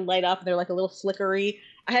pumpkins kind of light up and they're like a little flickery.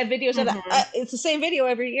 I have videos of that. Hmm. It's the same video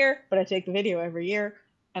every year, but I take the video every year,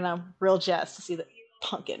 and I'm real jazzed to see the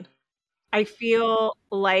pumpkin. I feel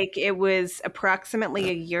like it was approximately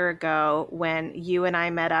a year ago when you and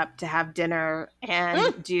I met up to have dinner Mm,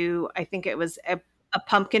 and do, I think it was a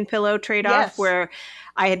pumpkin pillow trade off yes, where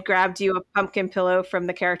I had grabbed you a pumpkin pillow from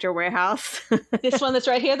the character warehouse. this one that's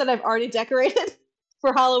right here that I've already decorated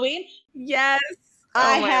for Halloween. Yes.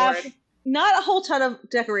 I Oh my have word. not a whole ton of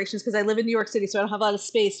decorations because I live in New York City, so I don't have a lot of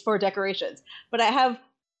space for decorations. But I have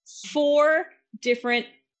 4 different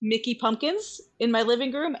Mickey pumpkins in my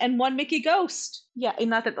living room and one Mickey ghost. Yeah, and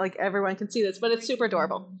not that like everyone can see this, but it's super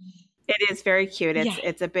adorable. It is very cute. Yeah.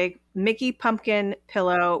 It's a big Mickey pumpkin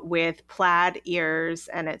pillow with plaid ears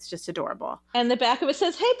and it's just adorable. And the back of it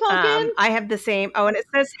says, "Hey pumpkin." I have the same. Oh, and it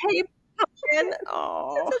says, "Hey, pumpkin." It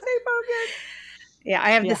Oh, says, "Hey pumpkin." yeah. I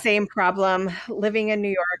have the Yeah. same problem living in New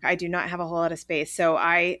York. I do not have a whole lot of space, so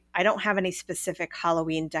I don't have any specific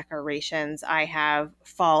Halloween decorations. I have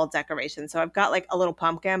fall decorations. So I've got like a little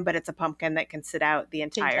pumpkin, but it's a pumpkin that can sit out the The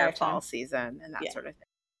entire entire fall time. season and that Yeah. sort of thing.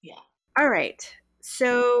 Yeah. All right.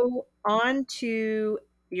 So on to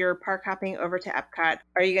your park hopping over to Epcot.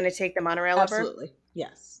 Are you going to take the monorail over? Absolutely.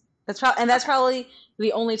 Yes. That's Okay. probably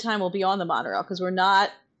the only time we'll be on the monorail because we're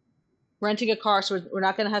not renting a car, so we're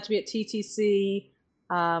not going to have to be at TTC.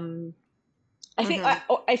 Um, Hmm.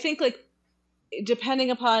 I think like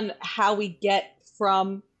depending upon how we get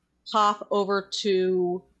from Hop over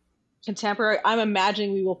to Contemporary, I'm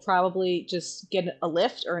imagining we will probably just get a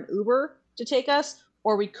Lyft or an Uber to take us,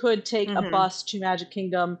 or we could take a Hmm. bus to Magic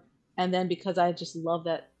Kingdom, and then because I just love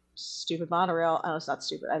that stupid monorail, oh, it's not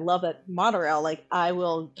stupid. I love that monorail. Like I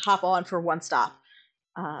will hop on for one stop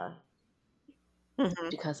uh, Hmm.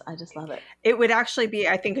 because I just love it. It would actually be,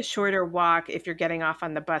 I think, a shorter walk if you're getting off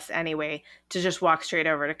on the bus anyway, to just walk straight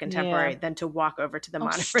over to Yeah. Contemporary than to walk over to the Oh,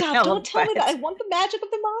 stop! Don't monorail. tell me that. I want the magic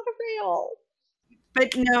of the monorail.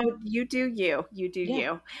 But no, you do you. You do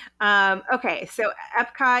Yeah. you. Okay, so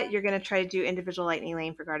Epcot, you're going to try to do individual Lightning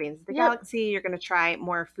Lane for Guardians of the Yep. Galaxy. You're going to try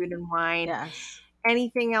more food and wine. Yes.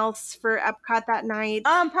 Anything else for Epcot that night?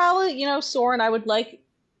 Probably, Soren, I would like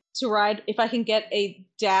to ride if I can get a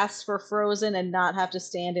DAS for Frozen and not have to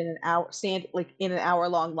stand like in an hour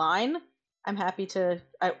long line. I'm happy to.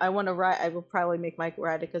 I want to ride. I will probably make Mike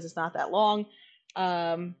ride it because it's not that long.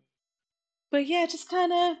 Um, but yeah, just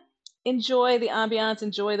kind of enjoy the ambiance,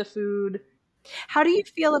 enjoy the food. How do you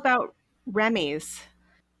feel about Remy's?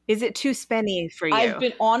 Is it too spinny for I've you?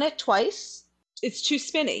 been on it twice. It's too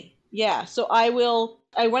spinny. Yeah, so I will.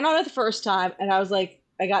 I went on it the first time, and I was like,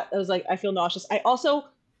 I feel nauseous. I also,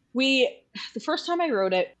 the first time I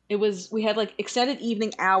rode it, we had like extended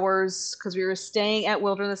evening hours because we were staying at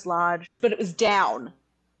Wilderness Lodge, but it was down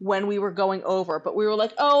when we were going over. But we were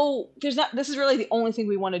like, oh, this is really the only thing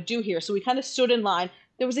we want to do here. So we kind of stood in line.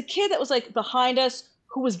 There was a kid that was like behind us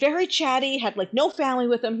who was very chatty, had like no family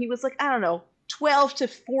with him. He was like, I don't know, 12 to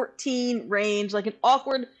 14 range, like an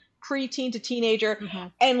awkward preteen to teenager. Hmm.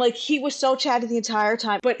 And like he was so chatty the entire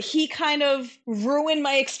time, but he kind of ruined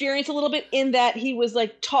my experience a little bit in that he was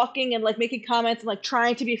like talking and like making comments and like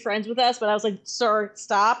trying to be friends with us. But I was like, sir,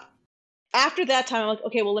 stop. After that time, I'm like,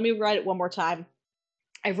 okay, well, let me ride it one more time.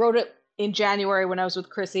 I rode it in January when I was with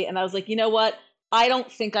Chrissy, and I was like, you know what? I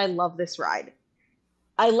don't think I love this ride.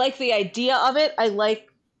 I like the idea of it. I like,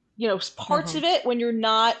 parts Mm-hmm. of it when you're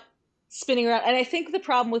not spinning around. And I think the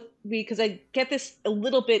problem with me, because I get this a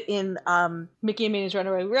little bit in Mickey and Minnie's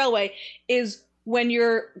Runaway Railway, is when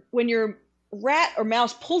your rat or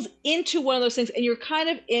mouse pulls into one of those things and you're kind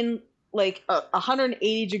of in like a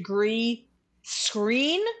 180-degree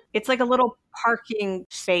screen. It's like a little parking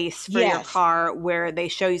space for your Yes. car where they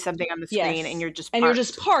show you something on the screen and Yes. you're just And you're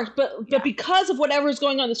just parked. parked, but Yeah. because of whatever is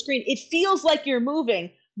going on the screen, it feels like you're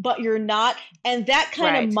moving, but you're not. And that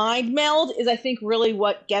kind of Right. mind meld is, I think, really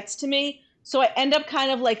what gets to me. So I end up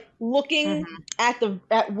kind of like looking Mm-hmm.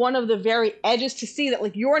 at one of the very edges to see that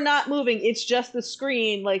like you're not moving, it's just the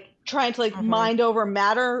screen, like trying to like Mm-hmm. mind over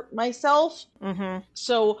matter myself. Mm-hmm.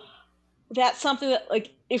 So that's something that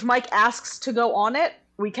like if Mike asks to go on it,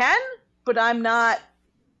 we can, but I'm not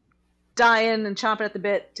dying and chomping at the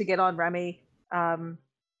bit to get on Remy.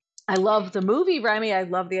 I love the movie Remy. I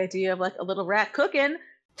love the idea of like a little rat cooking.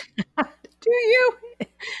 Do you?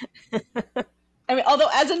 I mean, although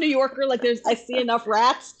as a New Yorker, like I see enough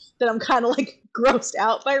rats that I'm kind of like grossed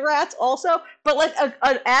out by rats also. But like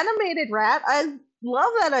an animated rat, I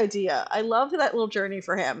love that idea. I love that little journey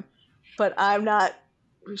for him. But I'm not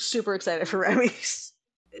super excited for Remy's.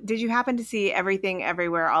 Did you happen to see Everything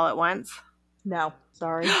Everywhere All at Once? No,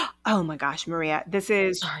 sorry. Oh my gosh, Maria, this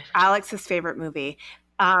is Sorry. Alex's favorite movie.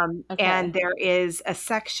 And Okay. there is a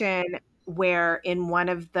section where in one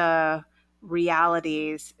of the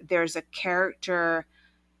realities, there's a character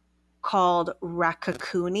called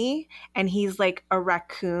Rakakuni, and he's like a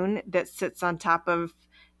raccoon that sits on top of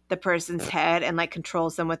the person's head and like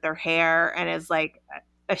controls them with their hair and is like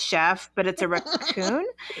a chef, but it's a raccoon.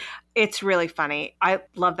 It's really funny. I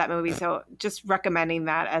love that movie. So just recommending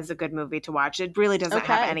that as a good movie to watch. It really doesn't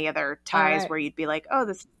have Okay. any other All ties right. where you'd be like, oh,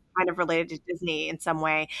 this is kind of related to Disney in some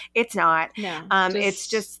way. It's not. No, It's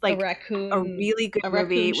just just like a really good a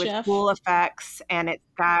movie raccoon with chef. cool effects, and it's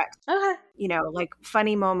got, Okay. like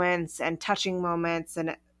funny moments and touching moments, and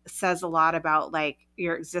it says a lot about like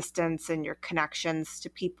your existence and your connections to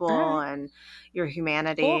All people right. and your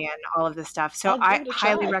humanity Cool. and all of this stuff. So I'll give I it a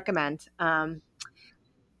highly try. recommend.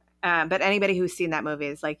 But anybody who's seen that movie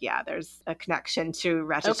is like, yeah, there's a connection to Okay,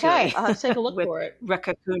 Ratatouille I'll have to take a look with for it.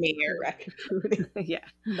 Rakakuni. Raccoon. Yeah.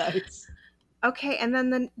 Nice. Okay, and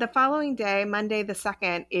then the following day, Monday the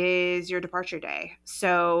 2nd, is your departure day.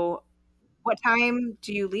 So what time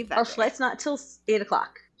do you leave Our that day? flight's not till 8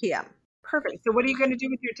 o'clock p.m. Perfect. So what are you going to do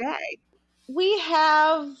with your day? We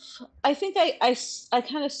have, I think I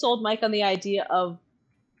kind of sold Mike on the idea of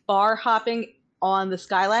bar hopping on the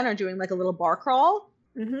Skyliner, doing like a little bar crawl.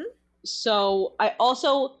 Mm-hmm. So I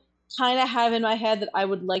also kind of have in my head that I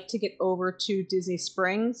would like to get over to Disney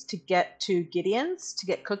Springs to get to Gideon's to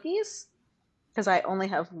get cookies because I only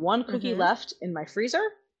have one cookie Mm-hmm. left in my freezer.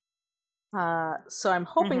 So I'm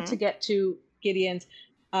hoping to Mm-hmm. get to Gideon's.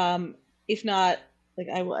 If not, like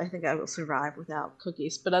I think I will survive without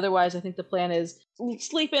cookies. But otherwise, I think the plan is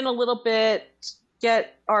sleep in a little bit,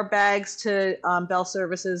 get our bags to Bell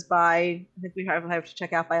Services by, I think we have to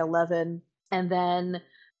check out by 11, and then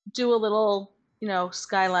do a little,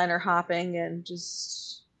 Skyliner hopping and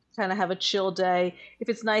just kind of have a chill day. If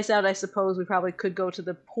it's nice out, I suppose we probably could go to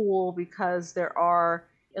the pool because there are,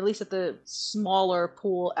 at least at the smaller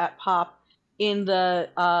pool at Pop, in the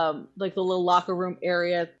like the little locker room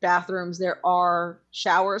area, bathrooms, there are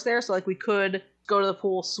showers there. So like we could go to the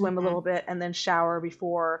pool, swim a Mm-hmm. little bit, and then shower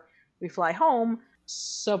before we fly home.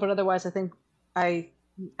 So, but otherwise, I think I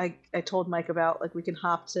I told Mike about like we can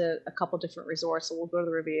hop to a couple different resorts. So we'll go to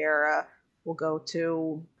the Riviera, we'll go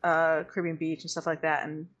to Caribbean Beach and stuff like that,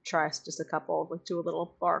 and try just a couple, like do a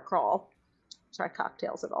little bar crawl, try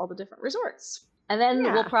cocktails at all the different resorts. And then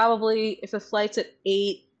we'll Yeah. probably, if the flight's at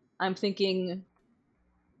 8, I'm thinking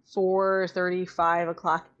 4:30, 5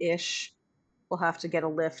 o'clock ish, we'll have to get a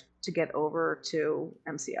lift to get over to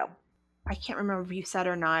MCO. I can't remember if you said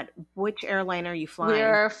or not. Which airline are you flying?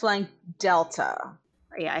 We're flying Delta.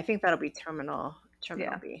 Yeah, I think that'll be Terminal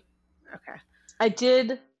Yeah. B. Okay. I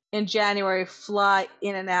did in January fly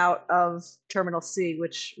in and out of Terminal C,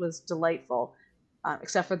 which was delightful,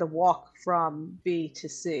 except for the walk from B to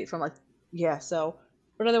C. From like, yeah, so,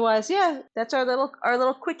 but otherwise, yeah, that's our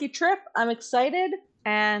little quickie trip. I'm excited,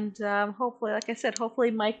 and hopefully, like I said,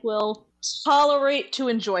 hopefully Mike will tolerate to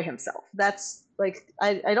enjoy himself. That's like,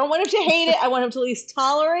 I don't want him to hate it. I want him to at least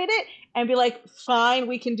tolerate it and be like, fine,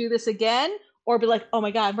 we can do this again, or be like, oh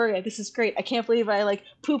my God, Maria, this is great. I can't believe I like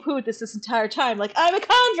poo-pooed this entire time. Like, I'm a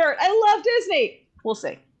convert. I love Disney. We'll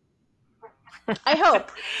see. I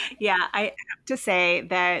hope. Yeah, I have to say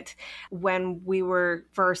that when we were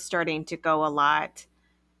first starting to go a lot,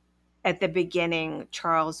 at the beginning,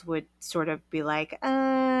 Charles would sort of be like,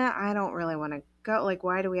 I don't really want to go. Like,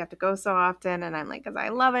 why do we have to go so often? And I'm like, because I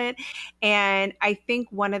love it. And I think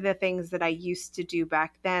one of the things that I used to do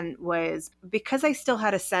back then was because I still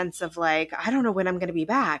had a sense of like, I don't know when I'm going to be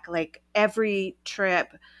back. Like, every trip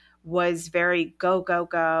was very go, go,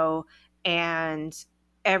 go. And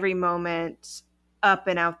every moment up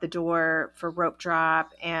and out the door for rope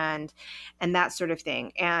drop and that sort of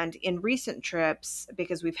thing. And in recent trips,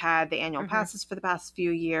 because we've had the annual Hmm. passes for the past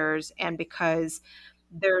few years, and because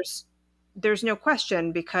there's there's no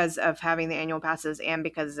question, because of having the annual passes and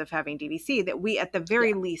because of having DVC, that we at the very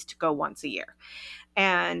Yeah. least go once a year.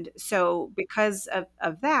 And so because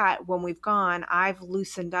of that, when we've gone, I've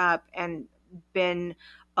loosened up and been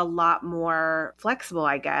a lot more flexible,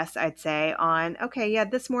 I guess I'd say, on, okay, yeah,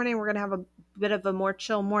 this morning we're going to have a bit of a more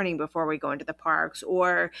chill morning before we go into the parks.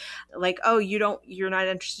 Or like, oh, you're not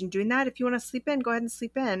interested in doing that. If you want to sleep in, go ahead and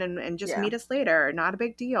sleep in and just Yeah. meet us later. Not a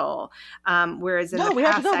big deal. Whereas in the No, we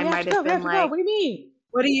have to past, go. I We have might to go. have We have been to go. like, What do you mean?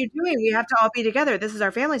 what are you doing? We have to all be together. This is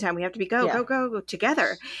our family time. We have to be go, Yeah. go, go, go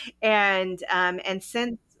together. And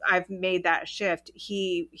since I've made that shift,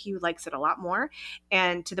 he likes it a lot more,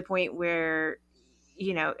 and to the point where,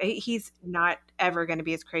 he's not ever going to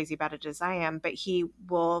be as crazy about it as I am, but he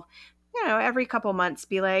will, every couple months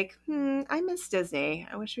be like, I miss Disney.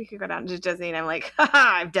 I wish we could go down to Disney. And I'm like,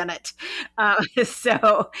 haha, I've done it.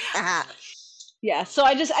 So Ah. Yeah. So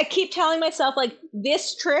I keep telling myself like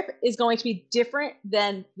this trip is going to be different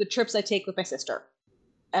than the trips I take with my sister.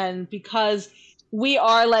 And because we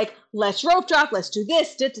are like, let's rope drop, let's do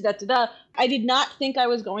this, da da da da da. I did not think I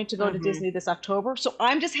was going to go to mhm. Disney this October. So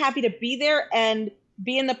I'm just happy to be there and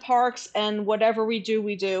be in the parks and whatever we do,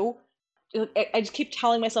 we do. I just keep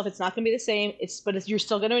telling myself it's not going to be the same. You're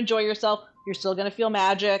still going to enjoy yourself. You're still going to feel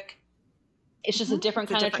magic. It's just a different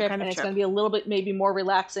It's a kind of different trip, kind of and it's going trip. to be a little bit maybe more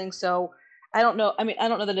relaxing. So I don't know. I mean, I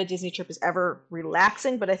don't know that a Disney trip is ever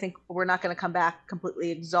relaxing, but I think we're not going to come back completely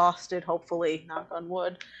exhausted. Hopefully, knock on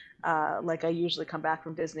wood. Like I usually come back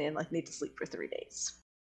from Disney and like need to sleep for 3 days.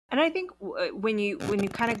 And I think when you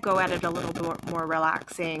kind of go at it a little bit more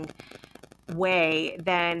relaxing way,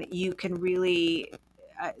 then you can really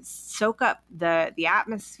soak up the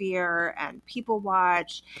atmosphere and people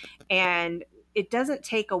watch, and it doesn't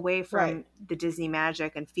take away Right. from the Disney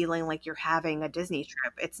magic and feeling like you're having a Disney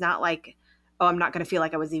trip. It's not like, oh, I'm not going to feel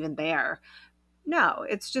like I was even there. No,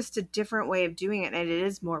 it's just a different way of doing it, and it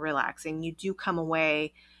is more relaxing. You do come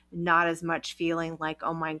away not as much feeling like,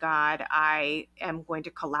 oh my God, I am going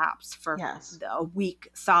to collapse for Yes. a week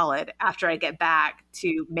solid after I get back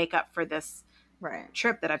to make up for this Right.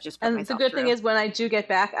 trip that I've just put And the myself good thing through. is when I do get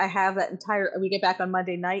back, I have that entire we get back on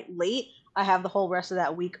Monday night late. I have the whole rest of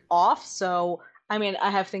that week off. So I mean, I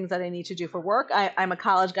have things that I need to do for work. I'm a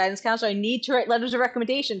college guidance counselor. I need to write letters of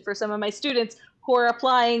recommendation for some of my students who are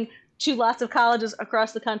applying to lots of colleges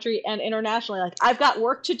across the country and internationally. Like I've got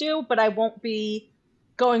work to do, but I won't be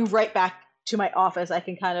going right back to my office. I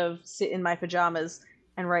can kind of sit in my pajamas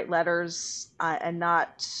and write letters and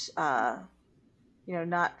not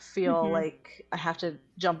feel Hmm. like I have to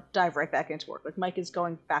dive right back into work. Like Mike is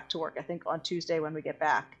going back to work, I think, on Tuesday when we get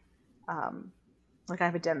back. Um, like I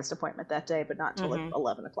have a dentist appointment that day, but not until like Hmm.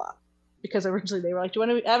 11 o'clock. Because originally they were like, "Do you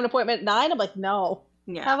want to have an appointment at 9?" I'm like, "No.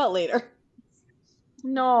 Yeah. How about later?"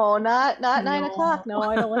 No, not 9 o'clock. No. No,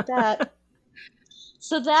 I don't want that.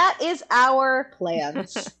 So that is our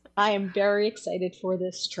plans. I am very excited for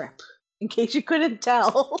this trip. In case you couldn't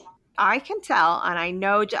tell. I can tell, and I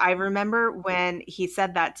know. I remember when he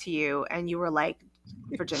said that to you, and you were like,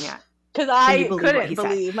 Virginia, Because can you I believe what he couldn't said?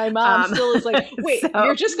 believe. My mom Um, still is like, wait, so,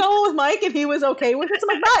 you're just going with Mike and he was okay with it? I'm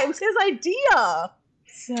like, no, it was his idea.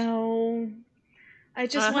 So I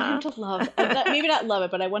just want him uh-huh. to love, maybe not love it,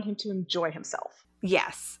 but I want him to enjoy himself.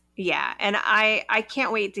 Yes. Yeah. And I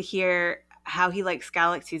can't wait to hear how he likes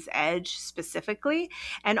Galaxy's Edge specifically,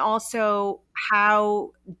 and also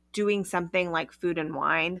how doing something like Food and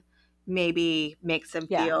Wine maybe makes him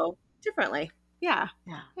Yeah. feel differently. Yeah.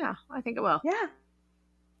 Yeah. Yeah, I think it will. Yeah.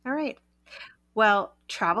 All right. Well,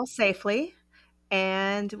 travel safely,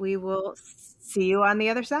 and we will see you on the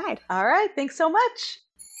other side. All right. Thanks so much.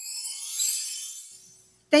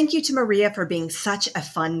 Thank you to Maria for being such a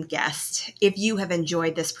fun guest. If you have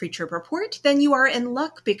enjoyed this pre-trip report, then you are in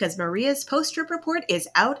luck because Maria's post-trip report is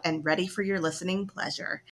out and ready for your listening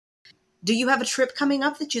pleasure. Do you have a trip coming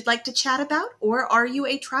up that you'd like to chat about? Or are you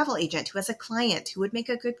a travel agent who has a client who would make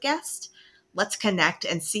a good guest? Let's connect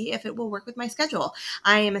and see if it will work with my schedule.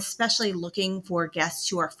 I am especially looking for guests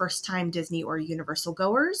who are first-time Disney or Universal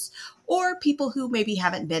goers, or people who maybe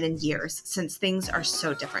haven't been in years since things are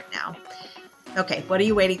so different now. Okay, what are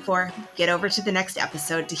you waiting for? Get over to the next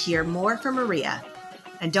episode to hear more from Maria.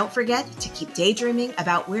 And don't forget to keep daydreaming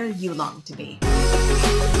about where you long to be.